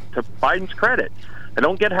Biden's credit. I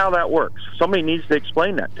don't get how that works. Somebody needs to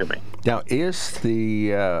explain that to me. Now, is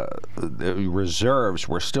the reserves,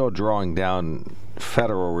 we're still drawing down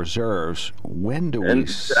Federal Reserves. When do we...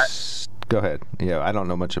 Go ahead. Yeah, I don't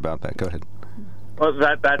know much about that. Go ahead. Well,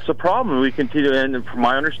 that's the problem. We continue, and from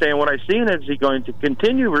my understanding, what I've seen is he's going to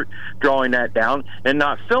continue drawing that down and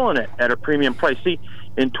not filling it at a premium price. See,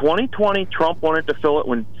 in 2020, Trump wanted to fill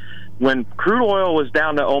it when crude oil was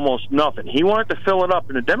down to almost nothing. He wanted to fill it up,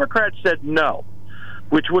 and the Democrats said no,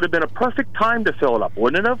 which would have been a perfect time to fill it up,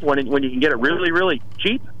 wouldn't it have? When you can get it really, really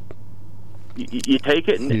cheap, you take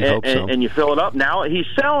it and you fill it up. Now he's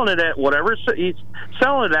selling it at whatever he's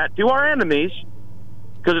selling it at to our enemies,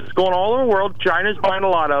 because it's going all over the world. China's buying a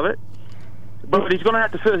lot of it, but he's going to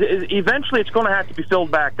have to eventually it's going to have to be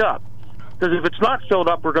filled back up. Because if it's not filled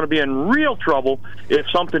up, we're going to be in real trouble if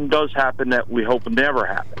something does happen that we hope never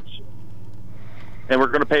happens. And we're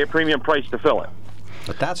going to pay a premium price to fill it.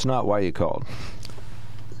 But that's not why you called.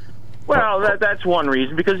 Well, that's one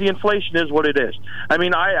reason, because the inflation is what it is. I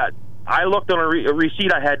mean, I looked on a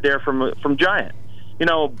receipt I had there from Giant. You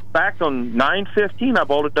know, back on 9/15, I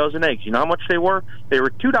bought a dozen eggs. You know how much they were? They were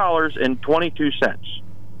 $2.22.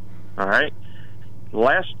 All right?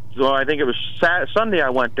 I think it was Sunday I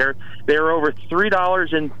went there. They were over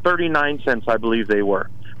 $3.39, I believe they were,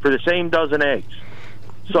 for the same dozen eggs.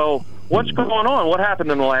 So what's going on? What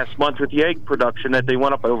happened in the last month with the egg production that they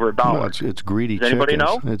went up over $1? No, it's greedy Does chickens. anybody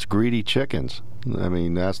know? It's greedy chickens. I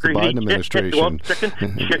mean, that's the Greedy Biden administration. Well,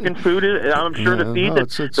 chicken food, I'm sure the feed that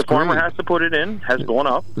the farmer has to put it in has gone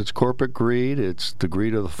up. It's corporate greed. It's the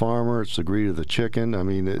greed of the farmer. It's the greed of the chicken. I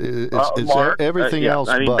mean, it's Mark, everything else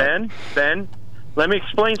I mean, but. Ben, let me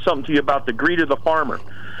explain something to you about the greed of the farmer.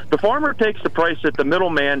 The farmer takes the price that the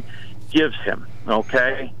middleman gives him,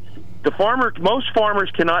 okay? Most farmers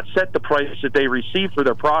cannot set the price that they receive for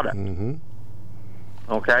their product. Mm-hmm.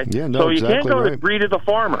 Okay? Yeah, no, so you exactly can't go to right. the greed of the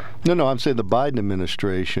farmer. No, I'm saying the Biden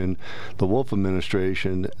administration, the Wolf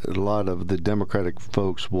administration, a lot of the Democratic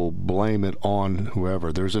folks will blame it on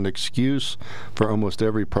whoever. There's an excuse for almost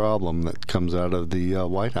every problem that comes out of the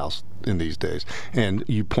White House in these days. And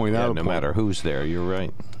you point out... no matter who's there, you're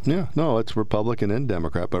right. Yeah, no, it's Republican and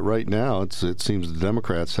Democrat. But right now, it seems the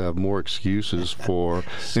Democrats have more excuses for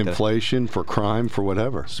inflation, for crime, for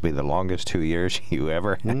whatever. This will be the longest 2 years you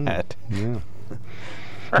ever had. Yeah.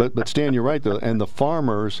 But Stan, you're right though, and the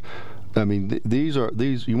farmers. I mean, these.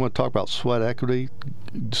 You want to talk about sweat equity?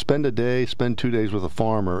 Spend 2 days with a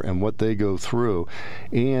farmer and what they go through,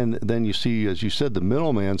 and then you see, as you said, the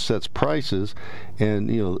middleman sets prices, and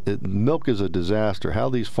milk is a disaster. How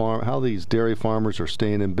these dairy farmers are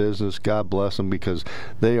staying in business, God bless them, because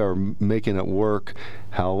they are making it work.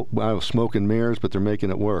 Smoke and mirrors, but they're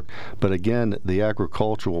making it work. But again, the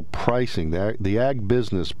agricultural pricing, the ag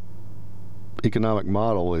business economic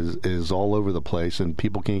model is all over the place, and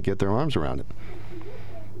people can't get their arms around it.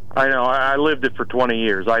 I know. I lived it for 20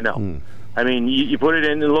 years. I know. I mean, you put it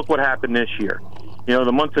in, and look what happened this year.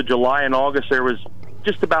 The month of July and August, there was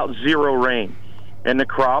just about zero rain, and the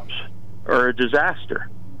crops are a disaster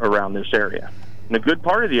around this area. In the good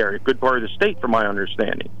part of the area, good part of the state, from my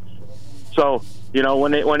understanding. So,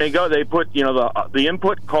 when they go, they put, the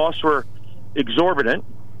input costs were exorbitant,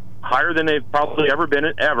 higher than they've probably ever been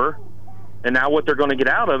ever. And now what they're going to get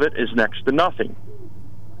out of it is next to nothing.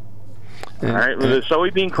 All right, with the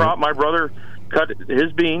soybean crop, my brother cut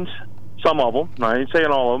his beans, some of them. I ain't saying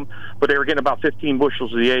all of them, but they were getting about 15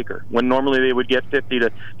 bushels of the acre, when normally they would get 50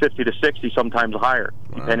 to 60, sometimes higher,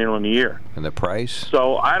 depending on the year. And the price?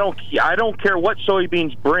 So I don't care what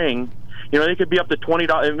soybeans bring. They could be up to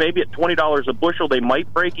 $20, maybe at $20 a bushel. They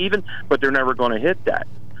might break even, but they're never going to hit that.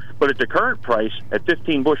 But at the current price, at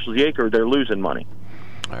 15 bushels the acre, they're losing money.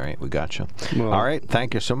 All right, we got you. Well, all right,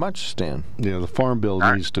 thank you so much, Stan. Yeah, the Farm Bill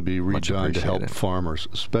needs to be redone to help farmers,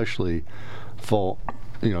 especially not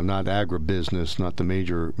agribusiness, not the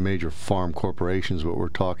major farm corporations, what we're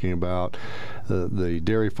talking about. The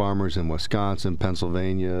dairy farmers in Wisconsin,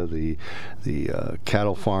 Pennsylvania, the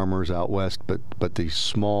cattle farmers out west, but the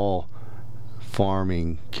small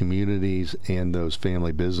farming communities and those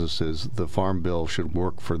family businesses, the Farm Bill should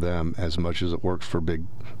work for them as much as it works for big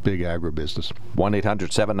agribusiness.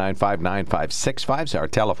 1-800-795-9565 is our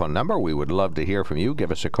telephone number. We would love to hear from you.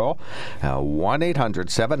 Give us a call.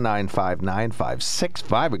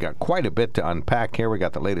 1-800-795-9565. We got quite a bit to unpack here. We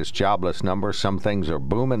got the latest jobless numbers. Some things are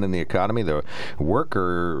booming in the economy. The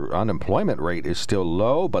worker unemployment rate is still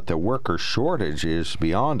low, but the worker shortage is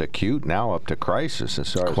beyond acute, now up to crisis.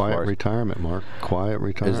 Quiet retirement, Mark. Quiet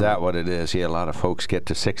retirement. Is that what it is? Yeah, a lot of folks get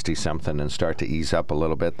to 60-something and start to ease up a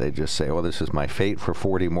little bit. They just say, "Oh, this is my fate for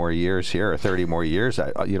 40 more years here, or 30 more years.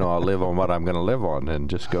 I'll live on what I'm going to live on,"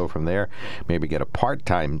 and just go from there. Maybe get a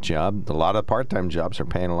part-time job. A lot of part-time jobs are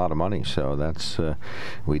paying a lot of money, so that's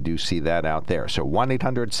we do see that out there. So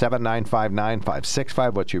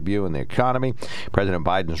 1-800-795-9565. What's your view in the economy? President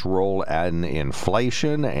Biden's role in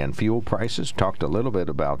inflation and fuel prices. Talked a little bit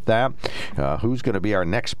about that. Who's going to be our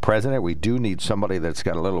next president? We do need somebody that's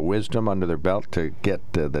got a little wisdom under their belt to get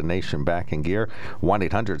the nation back in gear.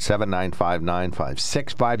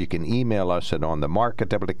 1-800-795-9565. You can email us at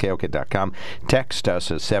onthemark@wkok.com. Text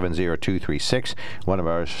us at 70236. One of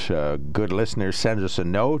our good listeners sends us a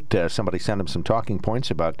note. Somebody sent him some talking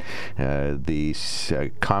points about the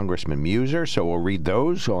Congressman Muser, so we'll read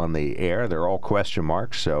those on the air. They're all question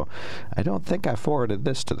marks, so I don't think I forwarded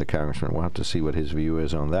this to the Congressman. We'll have to see what his view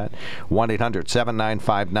is on that.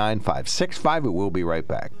 1-800-795-9565. 800-848-9665. We'll be right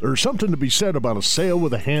back. There's something to be said about a sale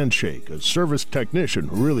with a handshake, a service technician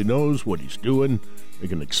who really knows what he's doing. They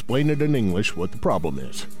can explain it in English what the problem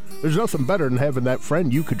is. There's nothing better than having that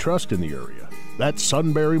friend you could trust in the area. That's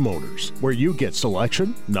Sunbury Motors, where you get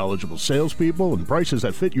selection, knowledgeable salespeople, and prices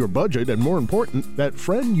that fit your budget, and more important, that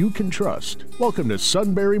friend you can trust. Welcome to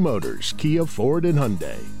Sunbury Motors, Kia, Ford, and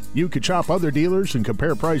Hyundai. You could shop other dealers and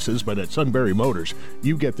compare prices, but at Sunbury Motors,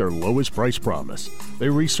 you get their lowest price promise. They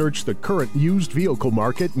research the current used vehicle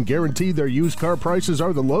market and guarantee their used car prices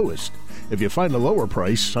are the lowest. If you find a lower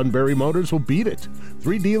price, Sunbury Motors will beat it.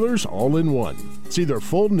 3 dealers all in one. See their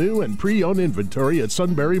full new and pre-owned inventory at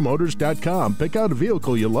sunburymotors.com. Pick out a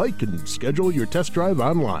vehicle you like and schedule your test drive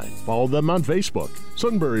online. Follow them on Facebook.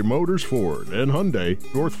 Sunbury Motors Ford and Hyundai,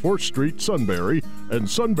 North 4th Street, Sunbury, and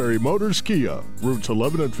Sunbury Motors Kia, routes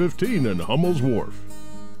 11 and 15 in Hummel's Wharf.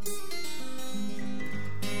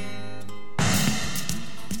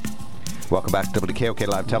 Welcome back to WKOK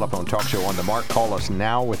Live Telephone Talk Show on the Mark. Call us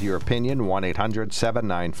now with your opinion,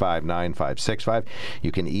 1-800-795-9565.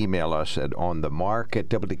 You can email us at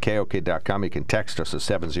onthemark@wkok.com. You can text us at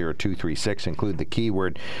 70236. Include the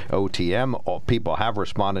keyword OTM. All people have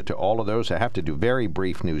responded to all of those. I have to do very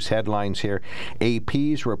brief news headlines here.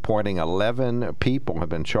 AP's reporting 11 people have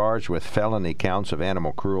been charged with felony counts of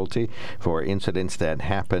animal cruelty for incidents that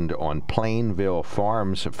happened on Plainville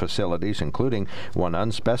Farms facilities, including one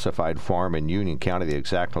unspecified farm in Union County, the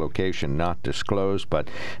exact location not disclosed, but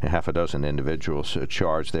a half a dozen individuals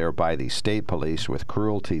charged there by the state police with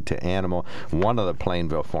cruelty to animal. One of the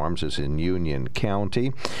Plainville farms is in Union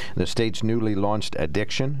County. The state's newly launched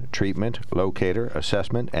addiction, treatment, locator,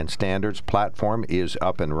 assessment, and standards platform is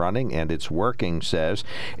up and running, and it's working, says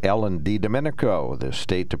Ellen DiDomenico, the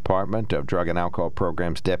State Department of Drug and Alcohol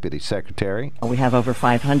Programs Deputy Secretary. We have over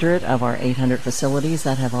 500 of our 800 facilities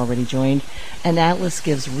that have already joined, and Atlas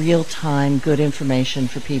gives real-time good information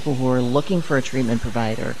for people who are looking for a treatment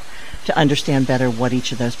provider to understand better what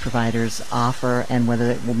each of those providers offer and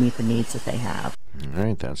whether it will meet the needs that they have. All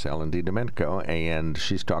right, that's Ellen DiDomenico, and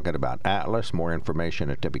she's talking about Atlas. More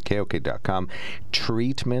information at WKOK.com,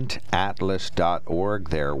 treatmentatlas.org,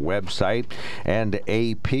 their website. And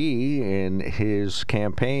AP, in his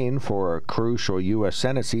campaign for a crucial U.S.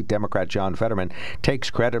 Senate seat, Democrat John Fetterman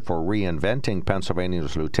takes credit for reinventing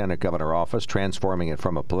Pennsylvania's lieutenant governor office, transforming it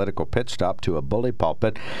from a political pit stop to a bully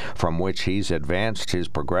pulpit from which he's advanced his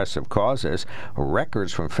progressive causes.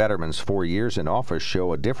 Records from Fetterman's 4 years in office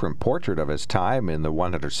show a different portrait of his time in the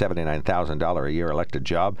 $179,000 a year elected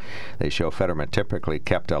job. They show Fetterman typically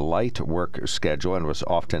kept a light work schedule and was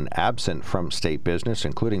often absent from state business,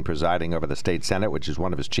 including presiding over the state Senate, which is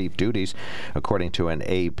one of his chief duties. According to an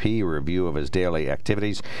AP review of his daily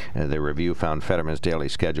activities, the review found Fetterman's daily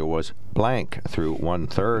schedule was blank through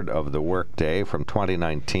 1/3 of the workday from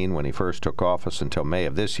 2019 when he first took office until May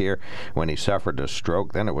of this year when he suffered a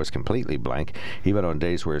stroke. Then it was completely blank. Even on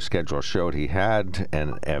days where his schedule showed he had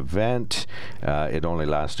an event, it only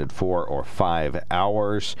lasted 4 or 5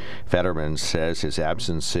 hours. Fetterman says his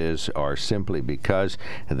absences are simply because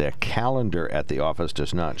the calendar at the office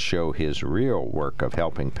does not show his real work of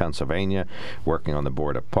helping Pennsylvania, working on the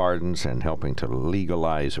Board of Pardons and helping to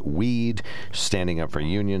legalize weed, standing up for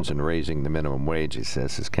unions and raising the minimum wage. He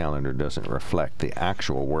says his calendar doesn't reflect the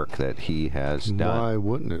actual work that he has done. Why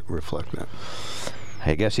wouldn't it reflect that?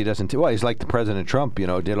 I guess he doesn't. Well, he's like the President Trump, did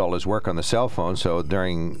all his work on the cell phone. So it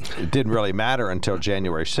didn't really matter until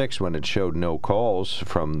January 6th when it showed no calls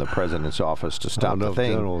from the president's office to stop the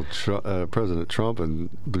thing. President Trump and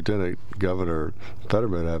Lieutenant Governor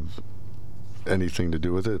Fetterman have anything to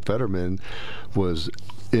do with it. Fetterman was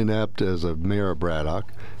inept as a mayor of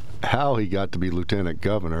Braddock. How he got to be lieutenant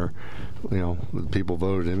governor, people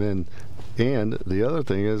voted him in. And the other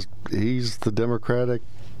thing is he's the Democratic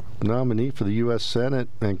nominee for the U.S. Senate,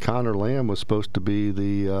 and Connor Lamb was supposed to be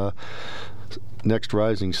the next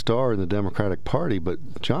rising star in the Democratic Party,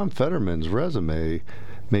 but John Fetterman's resume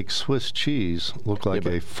makes Swiss cheese look like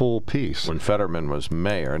a full piece. When Fetterman was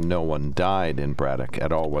mayor, no one died in Braddock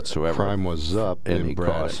at all whatsoever. Crime was up in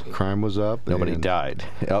Braddock. Crime was up. Nobody died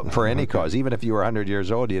for any cause. Even if you were 100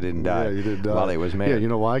 years old, you didn't die. Yeah, you didn't die while he was mayor. Yeah, you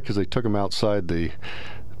know why? Because they took him outside the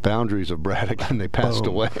boundaries of Braddock and they passed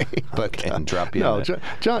away. But and drop you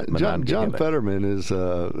John Fetterman is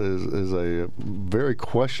a very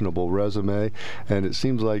questionable resume, and it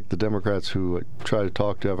seems like the Democrats who try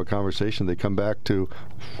to have a conversation, they come back to,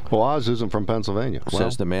 Oz isn't from Pennsylvania.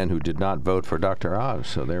 Says the man who did not vote for Dr. Oz.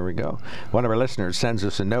 So there we go. One of our listeners sends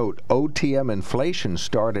us a note. OTM inflation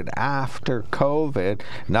started after COVID.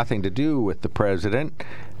 Nothing to do with the president.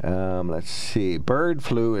 Let's see. Bird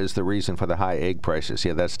flu is the reason for the high egg prices.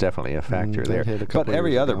 Yeah, that's that's definitely a factor there. But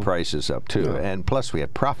every other price is up too, and plus we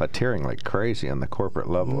have profiteering like crazy on the corporate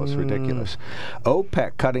level. It's ridiculous.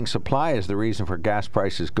 OPEC cutting supply is the reason for gas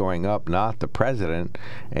prices going up, not the president,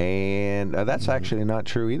 and that's actually not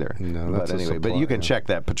true either. No, that's but anyway, but you can check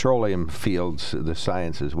that. Petroleum fields, the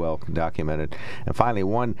science is well documented. And finally,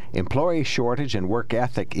 one, employee shortage and work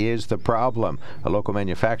ethic is the problem. A local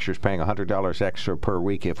manufacturer is paying $100 extra per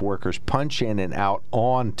week if workers punch in and out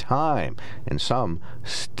on time, and some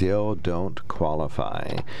still don't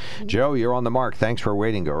qualify. Joe, you're on the mark. Thanks for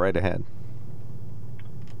waiting. Go right ahead.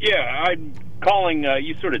 Yeah, I'm calling.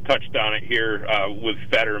 You sort of touched on it here with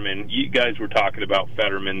Fetterman. You guys were talking about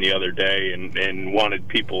Fetterman the other day and wanted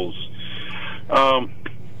people's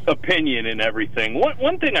opinion and everything.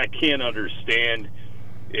 One thing I can't understand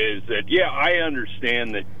is that, I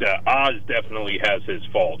understand that Oz definitely has his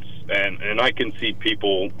faults, and I can see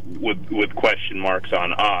people with question marks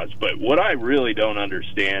on Oz. But what I really don't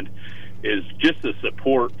understand is just the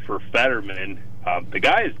support for Fetterman. The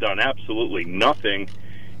guy has done absolutely nothing.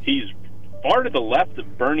 He's far to the left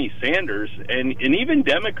of Bernie Sanders, and even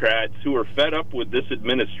Democrats who are fed up with this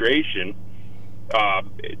administration,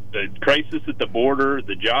 the crisis at the border,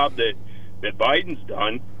 the job that Biden's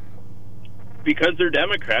done. Because they're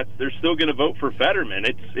Democrats, they're still going to vote for Fetterman.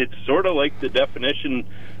 It's sort of like the definition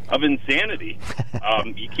of insanity.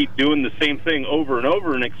 You keep doing the same thing over and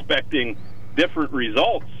over and expecting different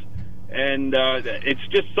results. And it's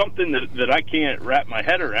just something that I can't wrap my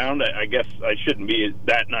head around. I guess I shouldn't be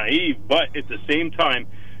that naive. But at the same time,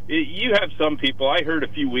 you have some people. I heard a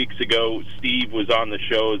few weeks ago Steve was on the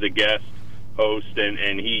show as a guest host,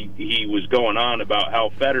 and he was going on about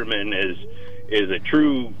how Fetterman is a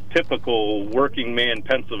true typical working man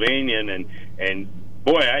Pennsylvanian, and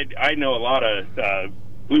boy, I know a lot of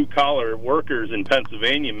blue collar workers in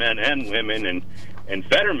Pennsylvania, men and women, and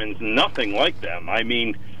Fetterman's nothing like them. I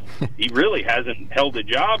mean, he really hasn't held a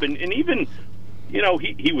job, and even,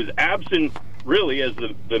 he was absent really as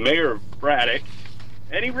the mayor of Braddock,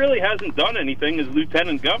 and he really hasn't done anything as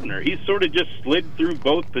lieutenant governor. He's sort of just slid through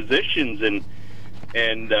both positions,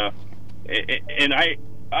 and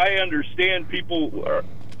I understand people,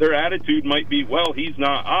 their attitude might be, well, he's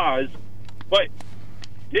not Oz, but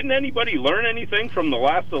didn't anybody learn anything from the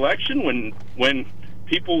last election when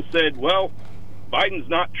people said, well, Biden's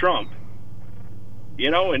not Trump?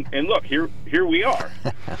 And look, here we are.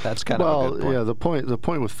 That's kind of a good point. The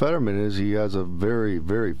point with Fetterman is he has a very,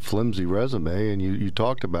 very flimsy resume, and you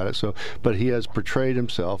talked about it. So, but he has portrayed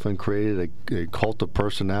himself and created a cult of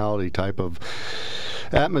personality type of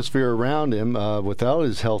atmosphere around him. Without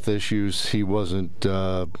his health issues, he wasn't.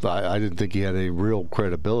 I didn't think he had a real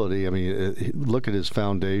credibility. I mean, look at his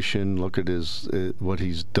foundation. Look at his what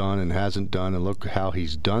he's done and hasn't done, and look how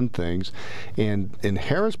he's done things. And in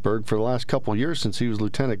Harrisburg, for the last couple of years since he was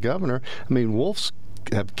lieutenant governor, I mean, Wolf's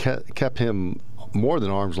have kept him more than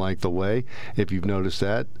arm's length away, if you've noticed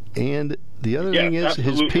that. And the other thing is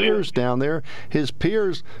his peers down there, his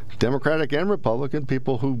peers, Democratic and Republican,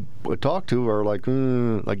 people who talk to are like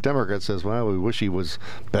Democrats says, well, we wish he was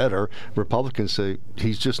better. Republicans say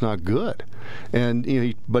he's just not good.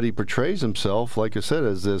 And but he portrays himself, like I said,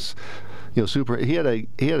 as this super. He had a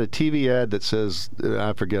TV ad that says,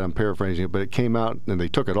 I forget, I'm paraphrasing it, but it came out and they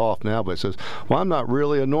took it off now, but it says, well, I'm not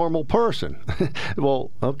really a normal person.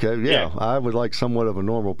 Well, okay, yeah, I would like somewhat of a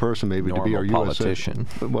normal person maybe to be our politician.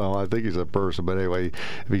 Well, I think he's a person, but anyway,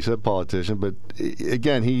 if he said politician, but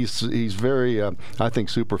again, he's very, I think,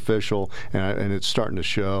 superficial, and it's starting to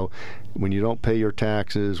show. When you don't pay your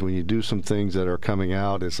taxes, when you do some things that are coming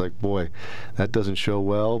out, it's like, boy, that doesn't show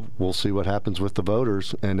well. We'll see what happens with the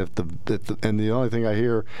voters. And and the only thing I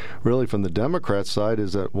hear really from the Democrat side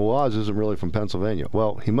is that, well, Oz isn't really from Pennsylvania.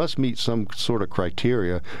 Well, he must meet some sort of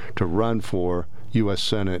criteria to run for U.S.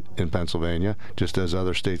 Senate in Pennsylvania, just as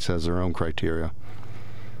other states has their own criteria.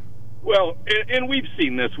 Well, and we've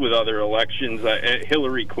seen this with other elections,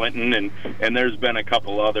 Hillary Clinton, and there's been a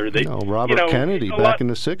couple other. Robert Kennedy back in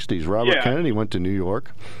the 60s. Robert Kennedy went to New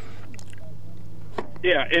York.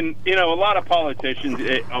 Yeah, and, a lot of politicians,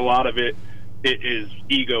 a lot of it is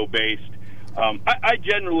ego-based. I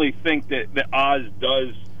generally think that Oz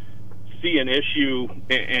does see an issue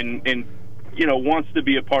and wants to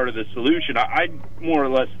be a part of the solution. I more or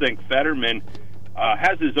less think Fetterman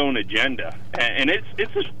has his own agenda, and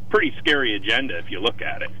it's a pretty scary agenda if you look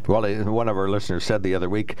at it. Well, one of our listeners said the other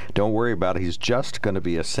week, don't worry about it, he's just going to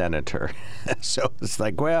be a senator. So it's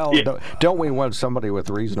like, well, yeah. don't we want somebody with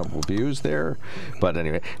reasonable views there? But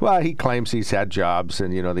anyway, well, he claims he's had jobs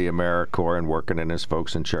in, the AmeriCorps and working in his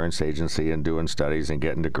folks' insurance agency and doing studies and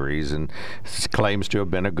getting degrees, and claims to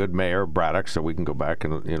have been a good mayor of Braddock, so we can go back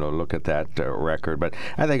and, look at that record. But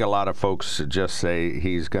I think a lot of folks just say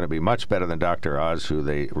he's going to be much better than Dr. Oz, who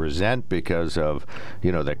they resent because of,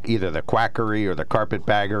 either the quackery or the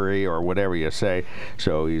carpetbaggery or whatever you say.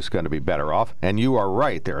 So he's going to be better off. And you are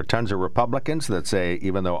right. There are tons of Republicans that say,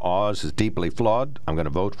 even though Oz is deeply flawed, I'm going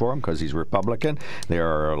to vote for him because he's Republican. There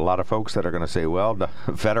are a lot of folks that are going to say, well,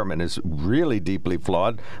 Fetterman is really deeply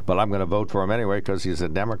flawed, but I'm going to vote for him anyway because he's a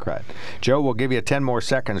Democrat. Joe, we'll give you 10 more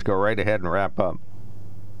seconds. Go right ahead and wrap up.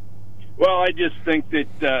 Well, I just think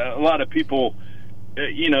that a lot of people,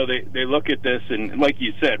 they look at this and, like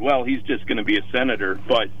you said, well, he's just going to be a senator.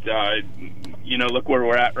 But, look where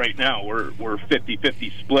we're at right now. We're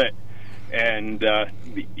 50-50 split. And,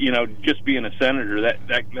 just being a senator,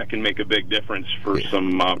 that can make a big difference for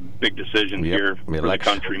some big decisions here for the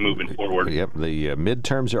country moving forward. Yep, the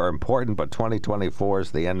midterms are important, but 2024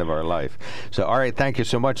 is the end of our life. So, all right, thank you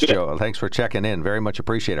so much, Joe. Thanks for checking in. Very much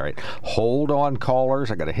appreciate it. All right, hold on,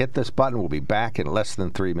 callers. I got to hit this button. We'll be back in less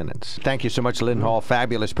than 3 minutes. Thank you so much, Lynn Hall,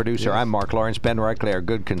 fabulous producer. Yes. I'm Mark Lawrence. Ben Reichley, our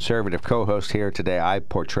good conservative co-host here today. I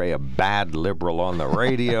portray a bad liberal on the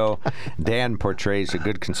radio. Dan portrays a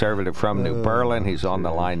good conservative from New Berlin. He's on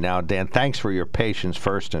the line now. Dan, thanks for your patience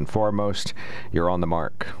first and foremost. You're on the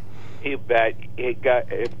mark. You bet.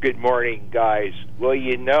 Good morning, guys. Well,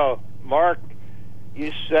 Mark,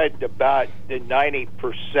 you said about the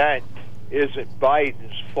 90% isn't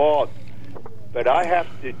Biden's fault, but I have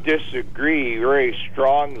to disagree very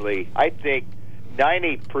strongly. I think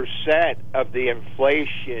 90% of the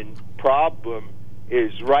inflation problem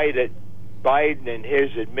is right at Biden and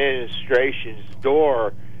his administration's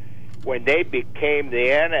door when they became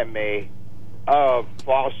the enemy of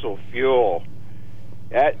fossil fuel.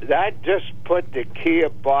 That just put the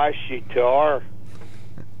kibosh to our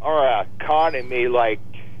economy like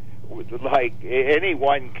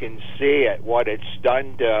anyone can see it, what it's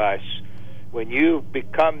done to us. When you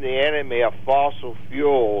become the enemy of fossil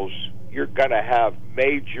fuels, you're going to have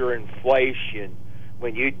major inflation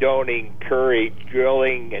when you don't encourage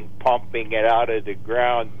drilling and pumping it out of the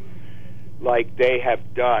ground like they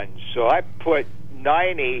have done. So I put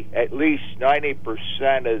at least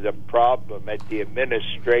 90% of the problem at the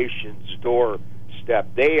administration's doorstep.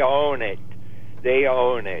 They own it.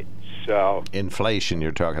 So inflation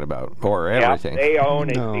you're talking about, or everything. Yeah, they own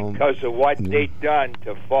it because of what they've done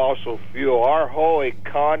to fossil fuel. Our whole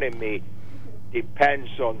economy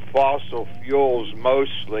depends on fossil fuels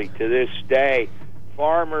mostly to this day.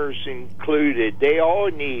 Farmers included. They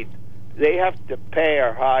have to pay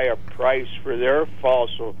a higher price for their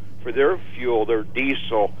fuel, their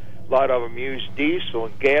diesel. A lot of them use diesel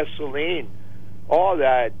and gasoline. All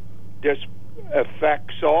that just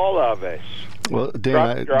affects all of us. Well,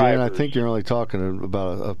 Dan, I think you're only talking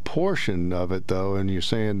about a portion of it, though, and you're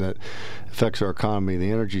saying that affects our economy,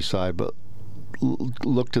 the energy side, but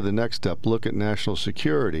look to the next step. Look at national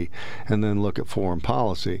security, and then look at foreign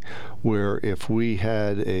policy, where if we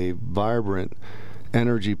had a vibrant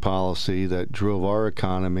energy policy that drove our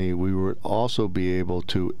economy, we would also be able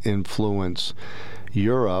to influence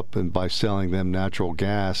Europe, and by selling them natural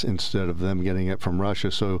gas instead of them getting it from Russia.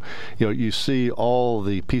 So, you see all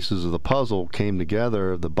the pieces of the puzzle came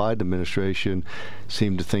together. The Biden administration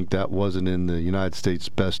seemed to think that wasn't in the United States'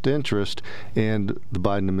 best interest, and the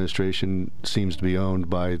Biden administration seems to be owned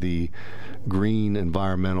by the green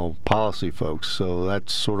environmental policy folks. So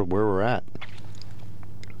that's sort of where we're at.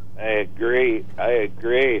 I agree.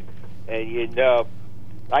 And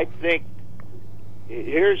I think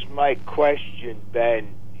here's my question,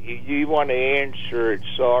 Ben. You want to answer it,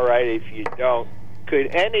 it's all right if you don't.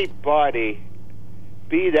 Could anybody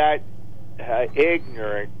be that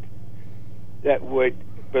ignorant that would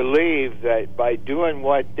believe that by doing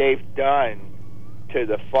what they've done to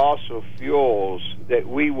the fossil fuels that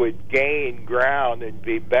we would gain ground and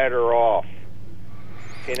be better off?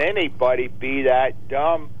 Can anybody be that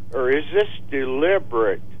dumb? Or is this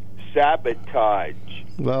deliberate sabotage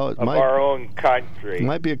of our own country? It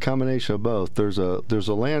might be a combination of both. There's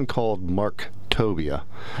a land called Marktopia.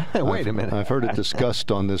 Wait a minute. I've heard it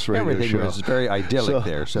discussed on this radio Everything show. was very idyllic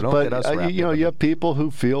there, so don't get us wrapped up. You have people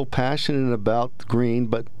who feel passionate about green,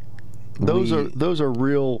 but those are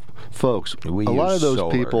real folks. A lot of those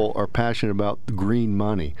solar. people are passionate about green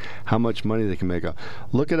money, how much money they can make.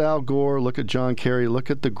 Look at Al Gore, look at John Kerry,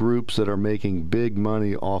 look at the groups that are making big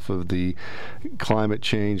money off of the climate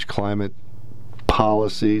change, climate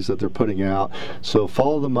policies that they're putting out. So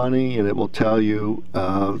follow the money, and it will tell you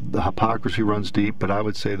the hypocrisy runs deep. But I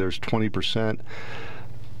would say there's 20%,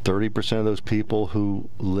 30% of those people who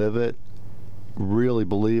live it, really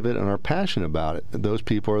believe it, and are passionate about it. Those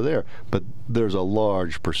people are there. But there's a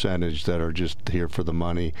large percentage that are just here for the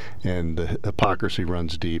money, and the hypocrisy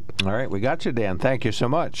runs deep. All right, we got you, Dan. Thank you so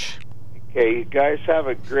much. Okay, you guys have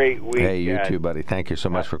a great weekend. Hey, you too, buddy. Thank you so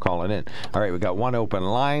much for calling in. All right, we got one open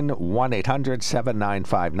line,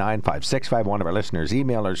 1-800-795-9565. One of our listeners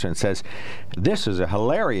emailed us and says, this is a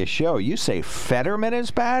hilarious show. You say Fetterman is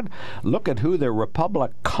bad? Look at who the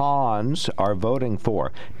Republicans are voting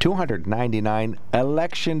for. 299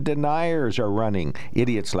 election deniers are running.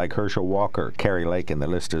 Idiots like Herschel Walker, Kerry Lake, and the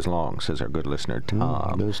list is long, says our good listener,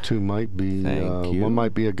 Tom. Those two might be, one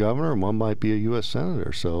might be a governor and one might be a U.S.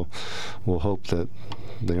 senator. So we'll hope that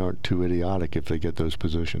they aren't too idiotic if they get those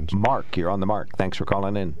positions. Mark, you're on the mark. Thanks for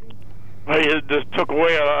calling in. Hey, it just took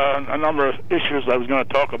away a number of issues I was going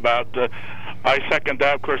to talk about. I second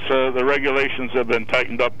that. Of course, the regulations have been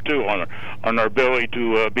tightened up, too, on our ability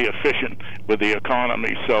to be efficient with the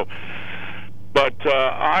economy. So, but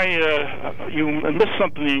you missed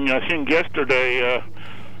something, I think, yesterday.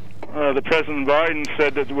 The President Biden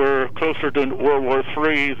said that we're closer to World War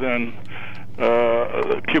III than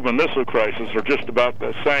the Cuban Missile Crisis, are just about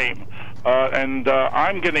the same. And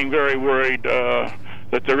I'm getting very worried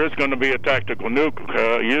that there is going to be a tactical nuke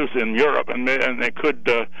used in Europe, and it could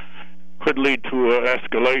lead to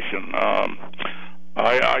escalation.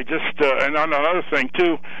 I just and on another thing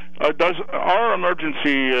too, does our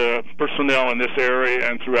emergency personnel in this area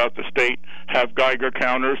and throughout the state have Geiger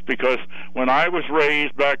counters? Because when I was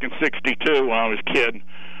raised back in '62, when I was a kid,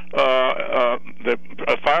 the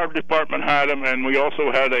fire department had them, and we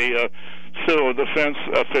also had a civil defense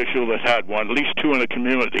official that had one, at least two in the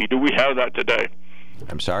community. Do we have that today?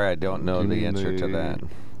 I'm sorry, I don't know the answer to that.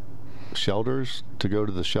 Shelters, to go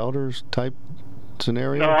to the shelters type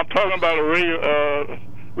scenario? No, I'm talking about a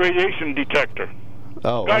radiation detector.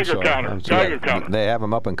 Oh, Geiger counter. Geiger counter. They have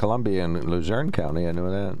them up in Columbia and Luzerne County. I know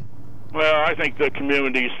that. Well, I think the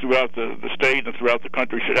communities throughout the state and throughout the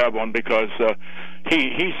country should have one, because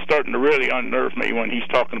he's starting to really unnerve me when he's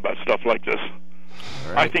talking about stuff like this.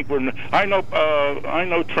 Right. I think I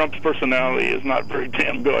know Trump's personality is not very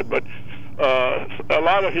damn good, but a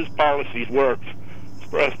lot of his policies work,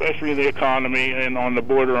 especially the economy and on the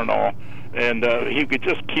border and all. And he could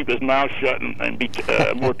just keep his mouth shut and be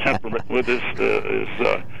more temperate with his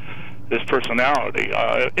personality.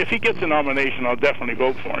 If he gets a nomination, I'll definitely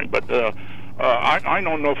vote for him. But I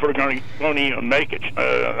don't know if we're going to even make it.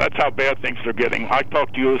 That's how bad things are getting. I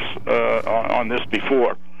talked to you on this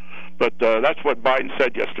before, but that's what Biden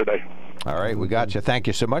said yesterday. All right, we got you. Thank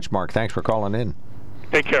you so much, Mark. Thanks for calling in.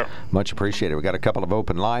 Take care. Much appreciated. We got a couple of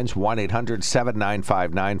open lines,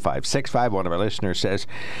 1-800-795-9565. One of our listeners says,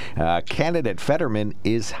 candidate Fetterman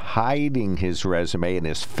is hiding his resume and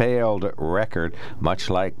his failed record, much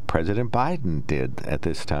like President Biden did at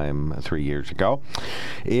this time 3 years ago.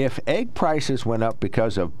 If egg prices went up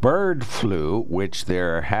because of bird flu, which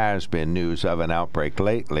there has been news of an outbreak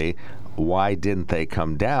lately, why didn't they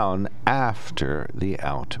come down after the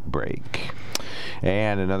outbreak?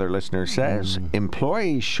 And another listener says,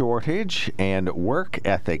 employee shortage and work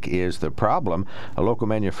ethic is the problem. A local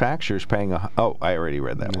manufacturer is paying I already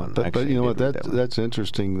read that one. But you know what? That's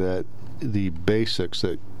interesting that the basics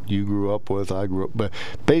that you grew up with, I grew up, but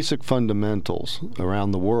basic fundamentals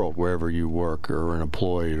around the world, wherever you work or are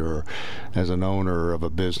employed or as an owner of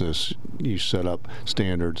a business, you set up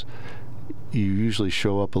standards. You usually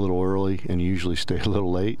show up a little early and you usually stay a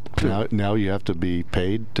little late. Now you have to be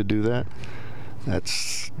paid to do that.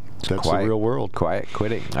 That's the real world. Quiet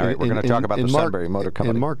quitting. All right, we're going to talk about the Sunbury Motor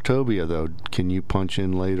Company. In Marktopia, though, can you punch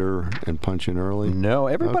in later and punch in early? No,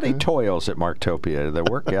 everybody toils at Marktopia. The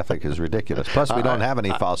work ethic is ridiculous. Plus, we don't have any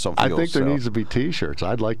fossil fuels. I think there needs to be T-shirts.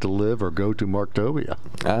 I'd like to live or go to Marktopia.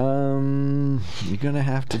 You're going to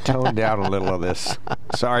have to tone down a little of this.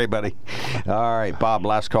 Sorry, buddy. All right, Bob,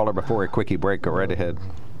 last caller before a quickie break. Go right ahead.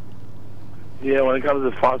 Yeah, when it comes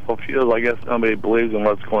to fossil fuels, I guess nobody believes in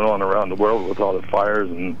what's going on around the world with all the fires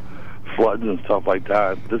and floods and stuff like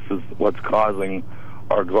that. This is what's causing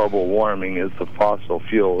our global warming, is the fossil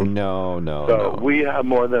fuels. No. We have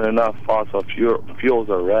more than enough fossil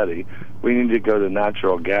fuels already. We need to go to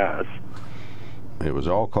natural gas. It was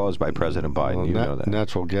all caused by President Biden. You know that.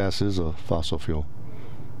 Natural gas is a fossil fuel.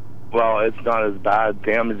 Well, it's not as bad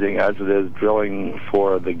damaging as it is drilling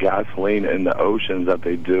for the gasoline in the oceans that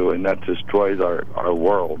they do, and that destroys our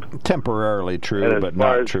world. Temporarily true, but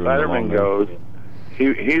not true in the long run. As far as Fetterman goes,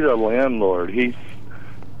 he's a landlord. He's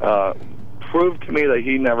proved to me that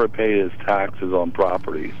he never paid his taxes on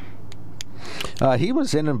properties. He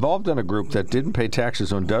was involved in a group that didn't pay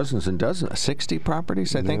taxes on dozens and dozens, 60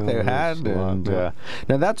 properties, I think they had. And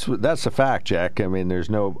now that's a fact, Jack. I mean, there's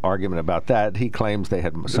no argument about that. He claims they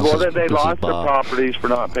had. Well, they lost their properties for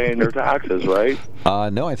not paying their taxes, right?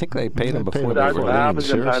 No, I think they paid them before they That's were what happens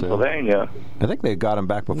in Pennsylvania. I think they got them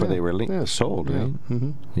back before they were sold, right?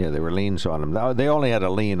 Mm-hmm. Yeah, they were liens on them. They only had a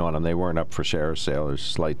lien on them. They weren't up for sheriff's sale. There's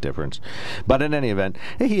a slight difference. But in any event,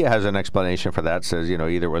 he has an explanation for that. Says,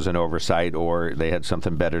 either it was an oversight or they had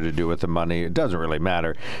something better to do with the money. It doesn't really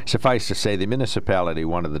matter. Suffice to say, the municipality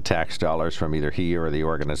wanted the tax dollars from either he or the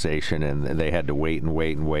organization, and they had to wait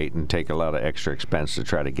and take a lot of extra expense to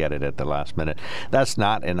try to get it at the last minute. That's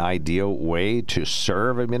not an ideal way to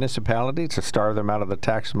serve a municipality, to starve them out of the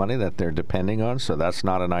tax money that they're depending on, so that's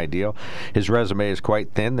not an ideal. His resume is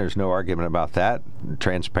quite thin. There's no argument about that.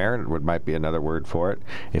 Transparent might be another word for it.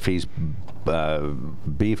 If he's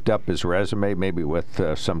beefed up his resume, maybe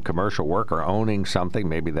with some commercial work or owning something,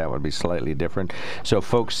 maybe that would be slightly different. So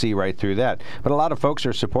folks see right through that. But a lot of folks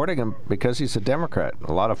are supporting him because he's a Democrat.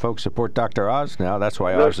 A lot of folks support Dr. Oz now. That's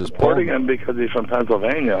why Oz is supporting him because he's from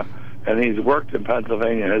Pennsylvania, and he's worked in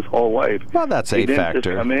Pennsylvania his whole life. Well, that's a factor. He didn't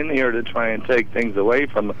just come in here to try and take things away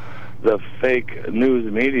from the fake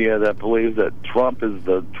news media that believes that Trump is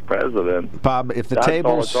the president. Bob, if the that's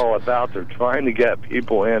tables... all it's all about. They're trying to get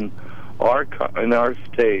people in our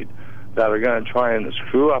state that are going to try and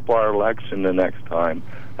screw up our election the next time.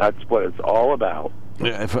 That's what it's all about.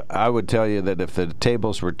 If I would tell you that if the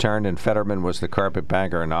tables were turned and Fetterman was the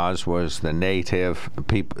carpetbagger and Oz was the native,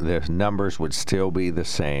 the numbers would still be the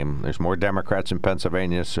same. There's more Democrats in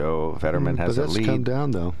Pennsylvania, so Fetterman has a lead. But that's come down,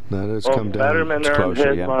 though. That has come down. Fetterman earned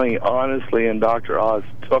his money honestly, and Dr. Oz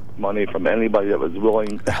took money from anybody that was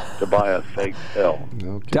willing to buy a fake pill.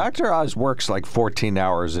 Okay. Dr. Oz works like 14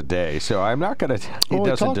 hours a day, so I'm not going to... He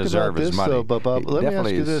doesn't deserve his money. Though, but Bob, let me ask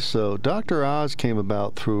you this, though. Dr. Oz came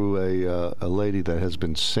about through a lady that has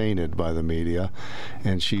been sainted by the media,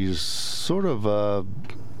 and she's sort of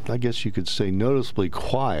I guess you could say noticeably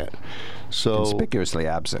quiet, so conspicuously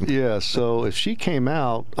absent. Yeah, so if she came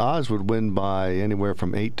out, Oz would win by anywhere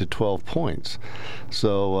from 8 to 12 points.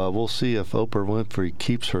 So we'll see if Oprah Winfrey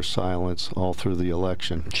keeps her silence all through the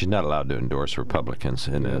election. She's not allowed to endorse Republicans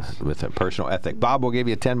with a personal ethic. Bob, we'll give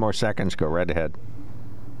you 10 more seconds. Go right ahead.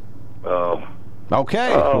 Oh.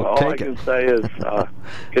 Okay. All I can say is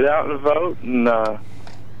get out and vote and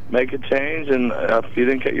make a change. And if you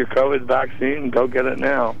didn't get your COVID vaccine, go get it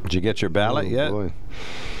now. Did you get your ballot yet? Boy.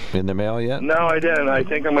 In the mail yet? No, I didn't. I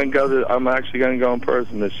think I'm actually going to go in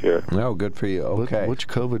person this year. No, good for you. Okay. Which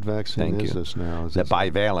COVID vaccine is this now? The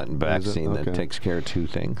bivalent vaccine that takes care of two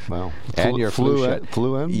things. Wow. And your flu shot.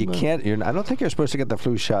 Flu you can't. I don't think you're supposed to get the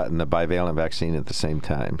flu shot and the bivalent vaccine at the same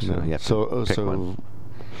time. So you have to pick one.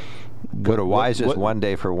 Go to Wise's one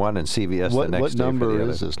day for one and CVS the next day for the other. What number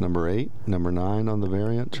is this? Number 8? Number 9 on the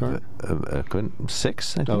variant chart?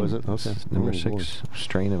 6, I think. Oh, is it? Okay. Number 6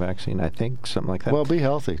 strain of vaccine, I think, something like that. Well, be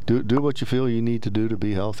healthy. Do what you feel you need to do to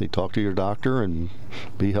be healthy. Talk to your doctor and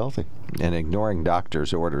be healthy. And ignoring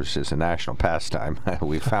doctor's orders is a national pastime.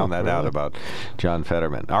 We found that out about John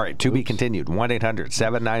Fetterman. All right, to be continued.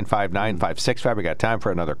 1-800-795-9565. We got time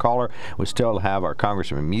for another caller. We still have our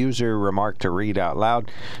Congressman Muser remark to read out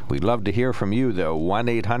loud. We'd love to hear from you, though.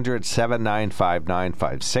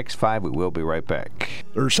 1-800-795-9565. We will be right back.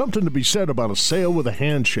 There's something to be said about a sale with a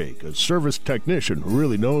handshake. A service technician who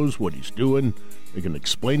really knows what he's doing. They can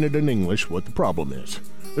explain it in English what the problem is.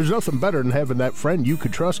 There's nothing better than having that friend you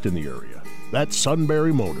could trust in the area. That's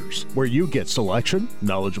Sunbury Motors, where you get selection,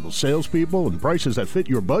 knowledgeable salespeople, and prices that fit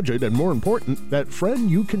your budget, and more important, that friend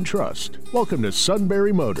you can trust. Welcome to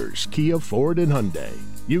Sunbury Motors, Kia, Ford, and Hyundai.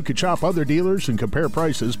 You could shop other dealers and compare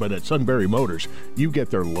prices, but at Sunbury Motors, you get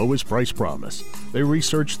their lowest price promise. They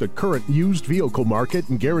research the current used vehicle market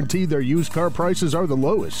and guarantee their used car prices are the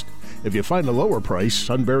lowest. If you find a lower price,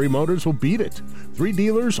 Sunbury Motors will beat it. 3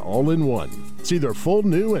 dealers all in one. See their full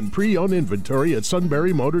new and pre-owned inventory at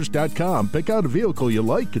sunburymotors.com. Pick out a vehicle you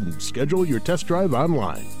like and schedule your test drive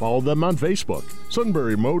online. Follow them on Facebook.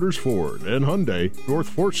 Sunbury Motors Ford and Hyundai, North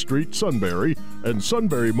 4th Street, Sunbury, and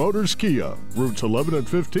Sunbury Motors Kia, routes 11 and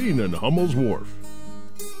 15 in Hummel's Wharf.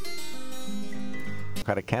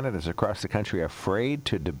 Candidates across the country are afraid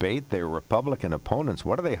to debate their Republican opponents.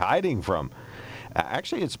 What are they hiding from?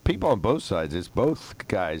 Actually, it's people on both sides. It's both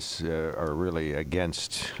guys are really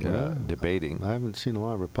against debating. I haven't seen a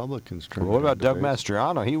lot of Republicans trying. Well, what about Doug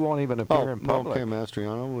Mastriano? He won't even appear in public. Okay,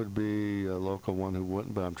 Mastriano would be a local one who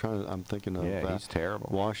wouldn't, but I'm thinking of he's terrible.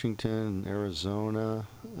 Washington, Arizona.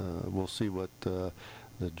 We'll see what the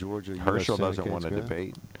Georgia. Herschel doesn't want to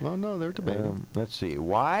debate. Well, no, they're debating. Let's see.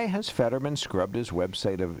 Why has Fetterman scrubbed his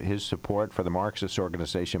website of his support for the Marxist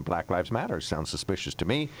organization Black Lives Matter? Sounds suspicious to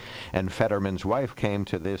me. And Fetterman's wife came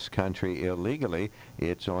to this country illegally.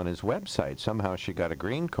 It's on his website. Somehow she got a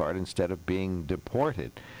green card instead of being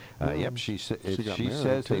deported. She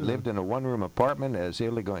says they lived in a one-room apartment as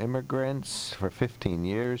illegal immigrants for 15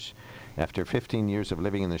 years. After 15 years of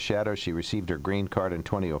living in the shadows, she received her green card in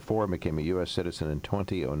 2004 and became a U.S. citizen in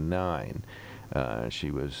 2009.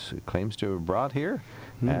 She claims to have brought here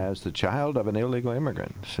as the child of an illegal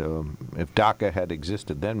immigrant. So if DACA had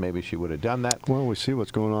existed then, maybe she would have done that. Well, we see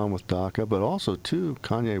what's going on with DACA, but also, too,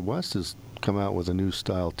 Kanye West has come out with a new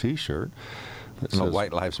style T-shirt.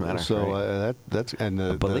 White Lives Matter. So that's and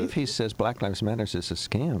I believe he says Black Lives Matter is a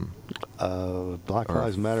scam. Black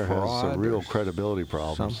Lives Matter has a real credibility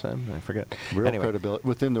problem. Something I forget. Real credibility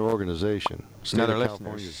within their organization. Another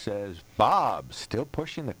listener says, Bob, still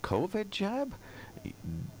pushing the COVID jab?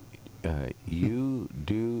 You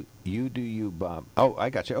do you, Bob. Oh, I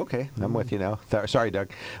got you. Okay, I'm with you now. Sorry,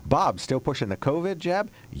 Doug. Bob, still pushing the COVID jab?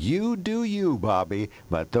 You do you, Bobby.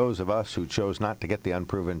 But those of us who chose not to get the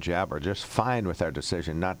unproven jab are just fine with our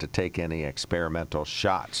decision not to take any experimental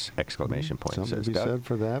shots! Exclamation point. Something to be Doug. said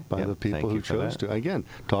for that by the people who chose to. Again,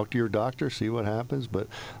 talk to your doctor, see what happens. But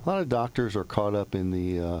a lot of doctors are caught up in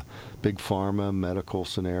the big pharma medical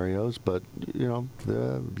scenarios. But you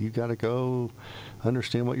got to go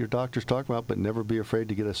understand what your doctor's talking about, but never be afraid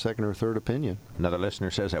to get a second or third opinion. Another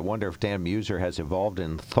listener says, I wonder if Dan Muser has evolved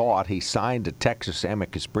in thought. He signed a Texas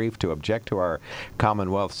amicus brief to object to our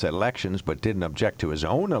Commonwealth's elections, but didn't object to his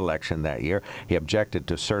own election that year. He objected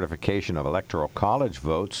to certification of electoral college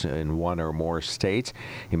votes in one or more states.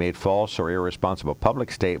 He made false or irresponsible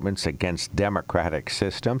public statements against democratic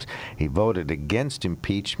systems. He voted against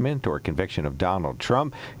impeachment or conviction of Donald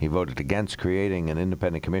Trump. He voted against creating an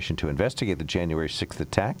independent commission to investigate the January 6th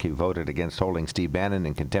attack. He voted against holding Steve Bannon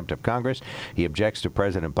in contempt of Congress. He objects to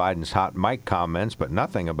President Biden's hot mic comments, but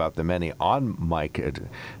nothing about the many on-mic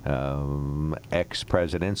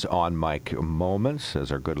ex-president's on-mic moments,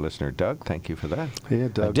 says our good listener Doug. Thank you for that. Yeah,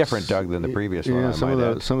 Doug. A different Doug than the previous one. Yeah, some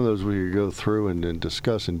of those we could go through and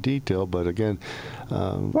discuss in detail, but again,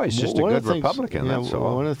 he's just a good Republican. That's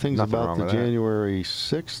all. One of the things about the January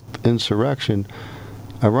 6th insurrection,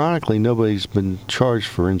 ironically, nobody's been charged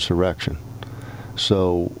for insurrection.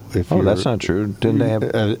 So that's not true. Didn't they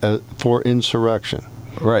have for insurrection?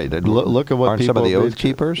 Right. Look at what aren't people some of the Oath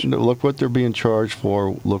Keepers? Look what they're being charged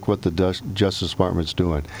for. Look what the Justice Department's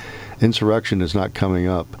doing. Insurrection is not coming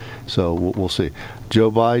up, so we'll see.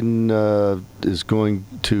 Joe Biden is going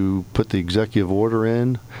to put the executive order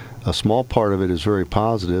in. A small part of it is very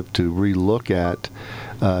positive to relook at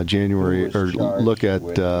January or look at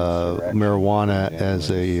marijuana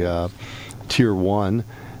as a tier 1.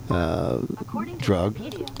 Drug.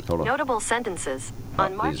 Notable sentences.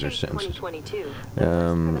 On March 8, 2022, the first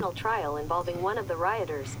criminal trial involving one of the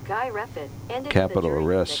rioters, Guy Reffitt, ended capital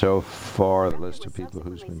arrest. So far, the list of people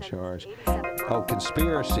who's been charged. Oh,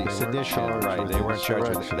 conspiracy, sedition. Right, they weren't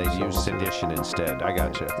charged with it. They used sedition instead. I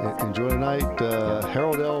got you. Enjoy the night.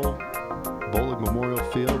 Harold L. Bolig Memorial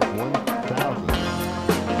Field, 1,000.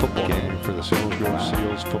 Football game for the Sales Grove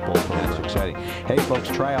Seals football program. That's exciting. Hey, folks,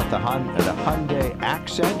 try out the Hyundai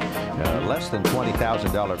Accent. Less than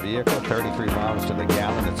 $20,000 vehicle, 33 miles to the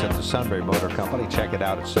gallon. It's at the Sunbury Motor Company. Check it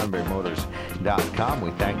out at sunburymotors.com. We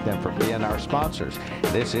thank them for being our sponsors.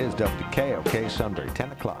 This is WKOK Sunbury,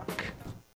 10 o'clock.